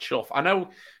chuff? I know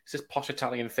it's this posh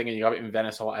Italian thing and you have it in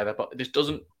Venice or whatever, but it just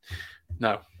doesn't.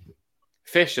 No,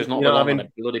 fish does not belong on a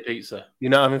bloody pizza. You're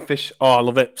not having fish? Oh, I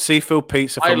love it. Seafood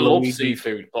pizza. I love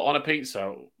seafood, but on a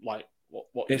pizza, like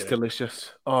what? It's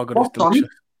delicious. Oh god, it's delicious.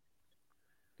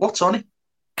 What's on it?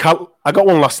 I got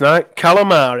one last night.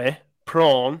 Calamari,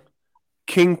 prawn,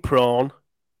 king prawn.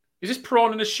 Is this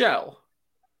prawn in a shell?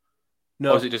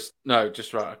 No. Or is it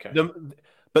just right? Okay.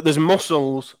 But there's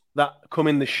mussels that come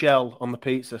in the shell on the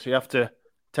pizza, so you have to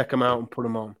take them out and put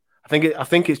them on. I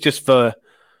think it's just for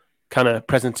kind of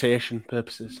presentation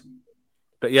purposes.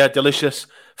 But yeah, delicious.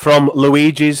 From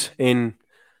Luigi's in,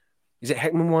 is it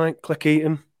Heckman White, Click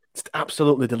Eaton? It's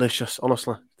absolutely delicious,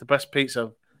 honestly. It's the best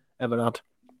pizza I've ever had.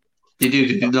 They do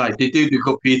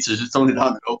good pizzas. It's only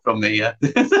down the road from me, yeah.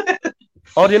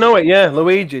 Oh, do you know it? Yeah,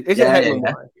 Luigi. Is it Heckman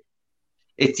White?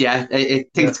 I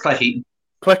think it's Click Eaton.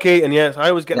 Click Eaton, yes. I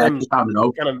always get them.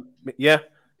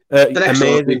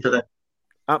 Amazing.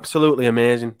 Absolutely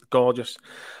amazing. Gorgeous.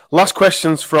 Last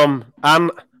question's from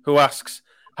Anne, who asks,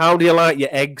 how do you like your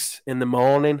eggs in the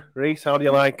morning, Reese? How do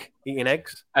you like eating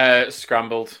eggs?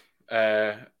 Scrambled.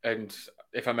 And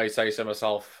if I may say so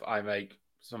myself, I make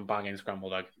some banging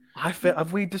scrambled egg.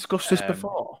 Have we discussed this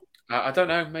before? I don't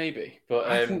know, maybe, but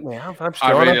I think we have.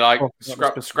 I really like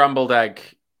scrambled egg.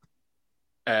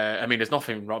 I mean, there's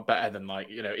nothing better than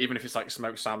even if it's like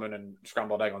smoked salmon and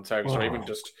scrambled egg on toast, or even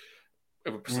just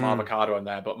with some avocado in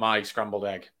there. But my scrambled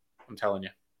egg, I'm telling you,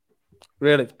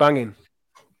 really, it's banging.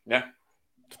 Yeah,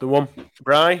 it's the one.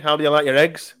 Bri, how do you like your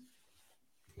eggs?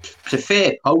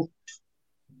 Prefer poached.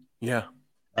 Yeah.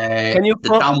 Can you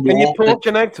poach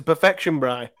an egg to perfection,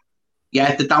 Bri?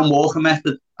 Yeah, the Dan Walker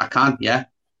method. I can, yeah.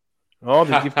 Oh,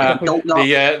 did you?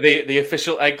 The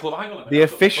official egg club. Hang on. The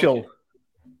official.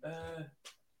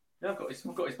 I've got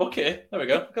his book here. There we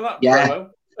go. Look at that. Yeah. Promo.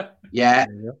 Yeah.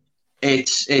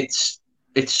 It's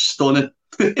stunning.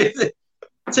 It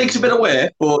takes a bit of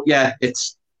work, but yeah,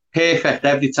 it's perfect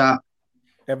every time.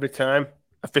 Every time.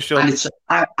 Official.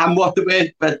 And what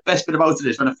the best bit about it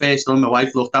is when I first done, my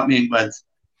wife looked at me and went,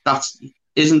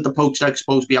 isn't the poached egg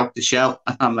supposed to be out the shell?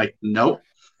 And I'm like, no.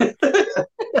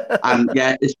 And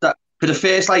yeah, it's that for the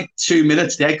first 2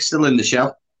 minutes, the egg's still in the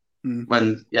shell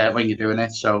when you're doing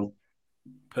it. So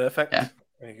perfect. Yeah.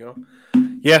 There you go.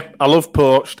 Yeah, I love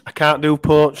poached. I can't do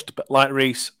poached, but like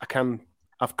Reese,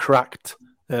 I've cracked.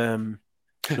 No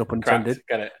pun intended.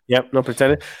 Get it? Yep, no pun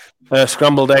intended.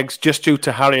 Scrambled eggs, just due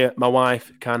to Harriet, my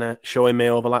wife, kind of showing me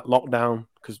over lockdown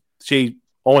because she's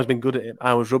always been good at it.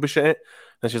 I was rubbish at it.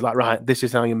 And she's like, right, this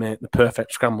is how you make the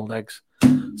perfect scrambled eggs.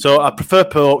 So I prefer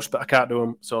poached, but I can't do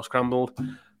them. So scrambled.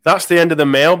 That's the end of the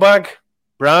mailbag.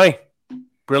 Bri,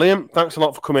 brilliant. Thanks a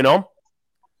lot for coming on.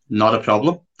 Not a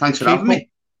problem. Thanks for having me.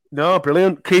 No,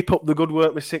 brilliant. Keep up the good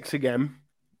work with Six Again.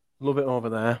 Love it over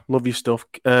there. Love your stuff.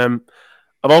 I've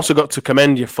also got to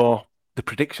commend you for the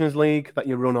Predictions League that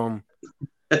you run on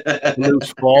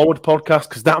Loose Forward podcast,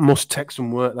 because that must take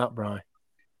some work, that, Bri.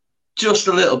 Just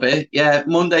a little bit, yeah.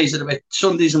 Sundays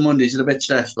and Mondays are a bit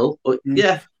stressful, but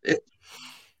yeah.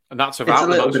 And that's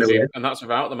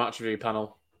without the match review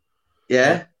panel.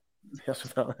 Yeah,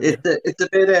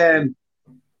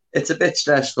 it's a bit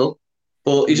stressful,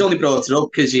 but he's only brought it up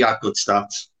because he had good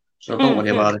stats, so don't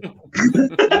worry about it.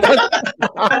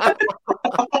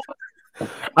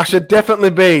 I should definitely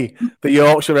be the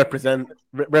Yorkshire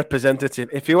representative.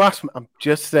 If you ask me, I'm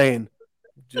just saying.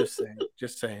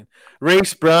 Just saying.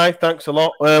 Reese, Bri, thanks a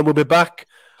lot. We'll be back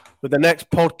with the next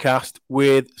podcast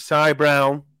with Cy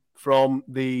Brown from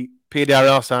the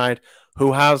PDRL side,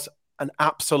 who has an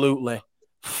absolutely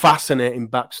fascinating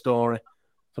backstory.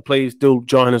 So please do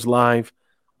join us live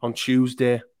on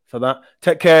Tuesday for that.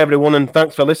 Take care, everyone, and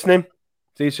thanks for listening.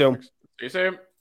 See you soon. See you soon.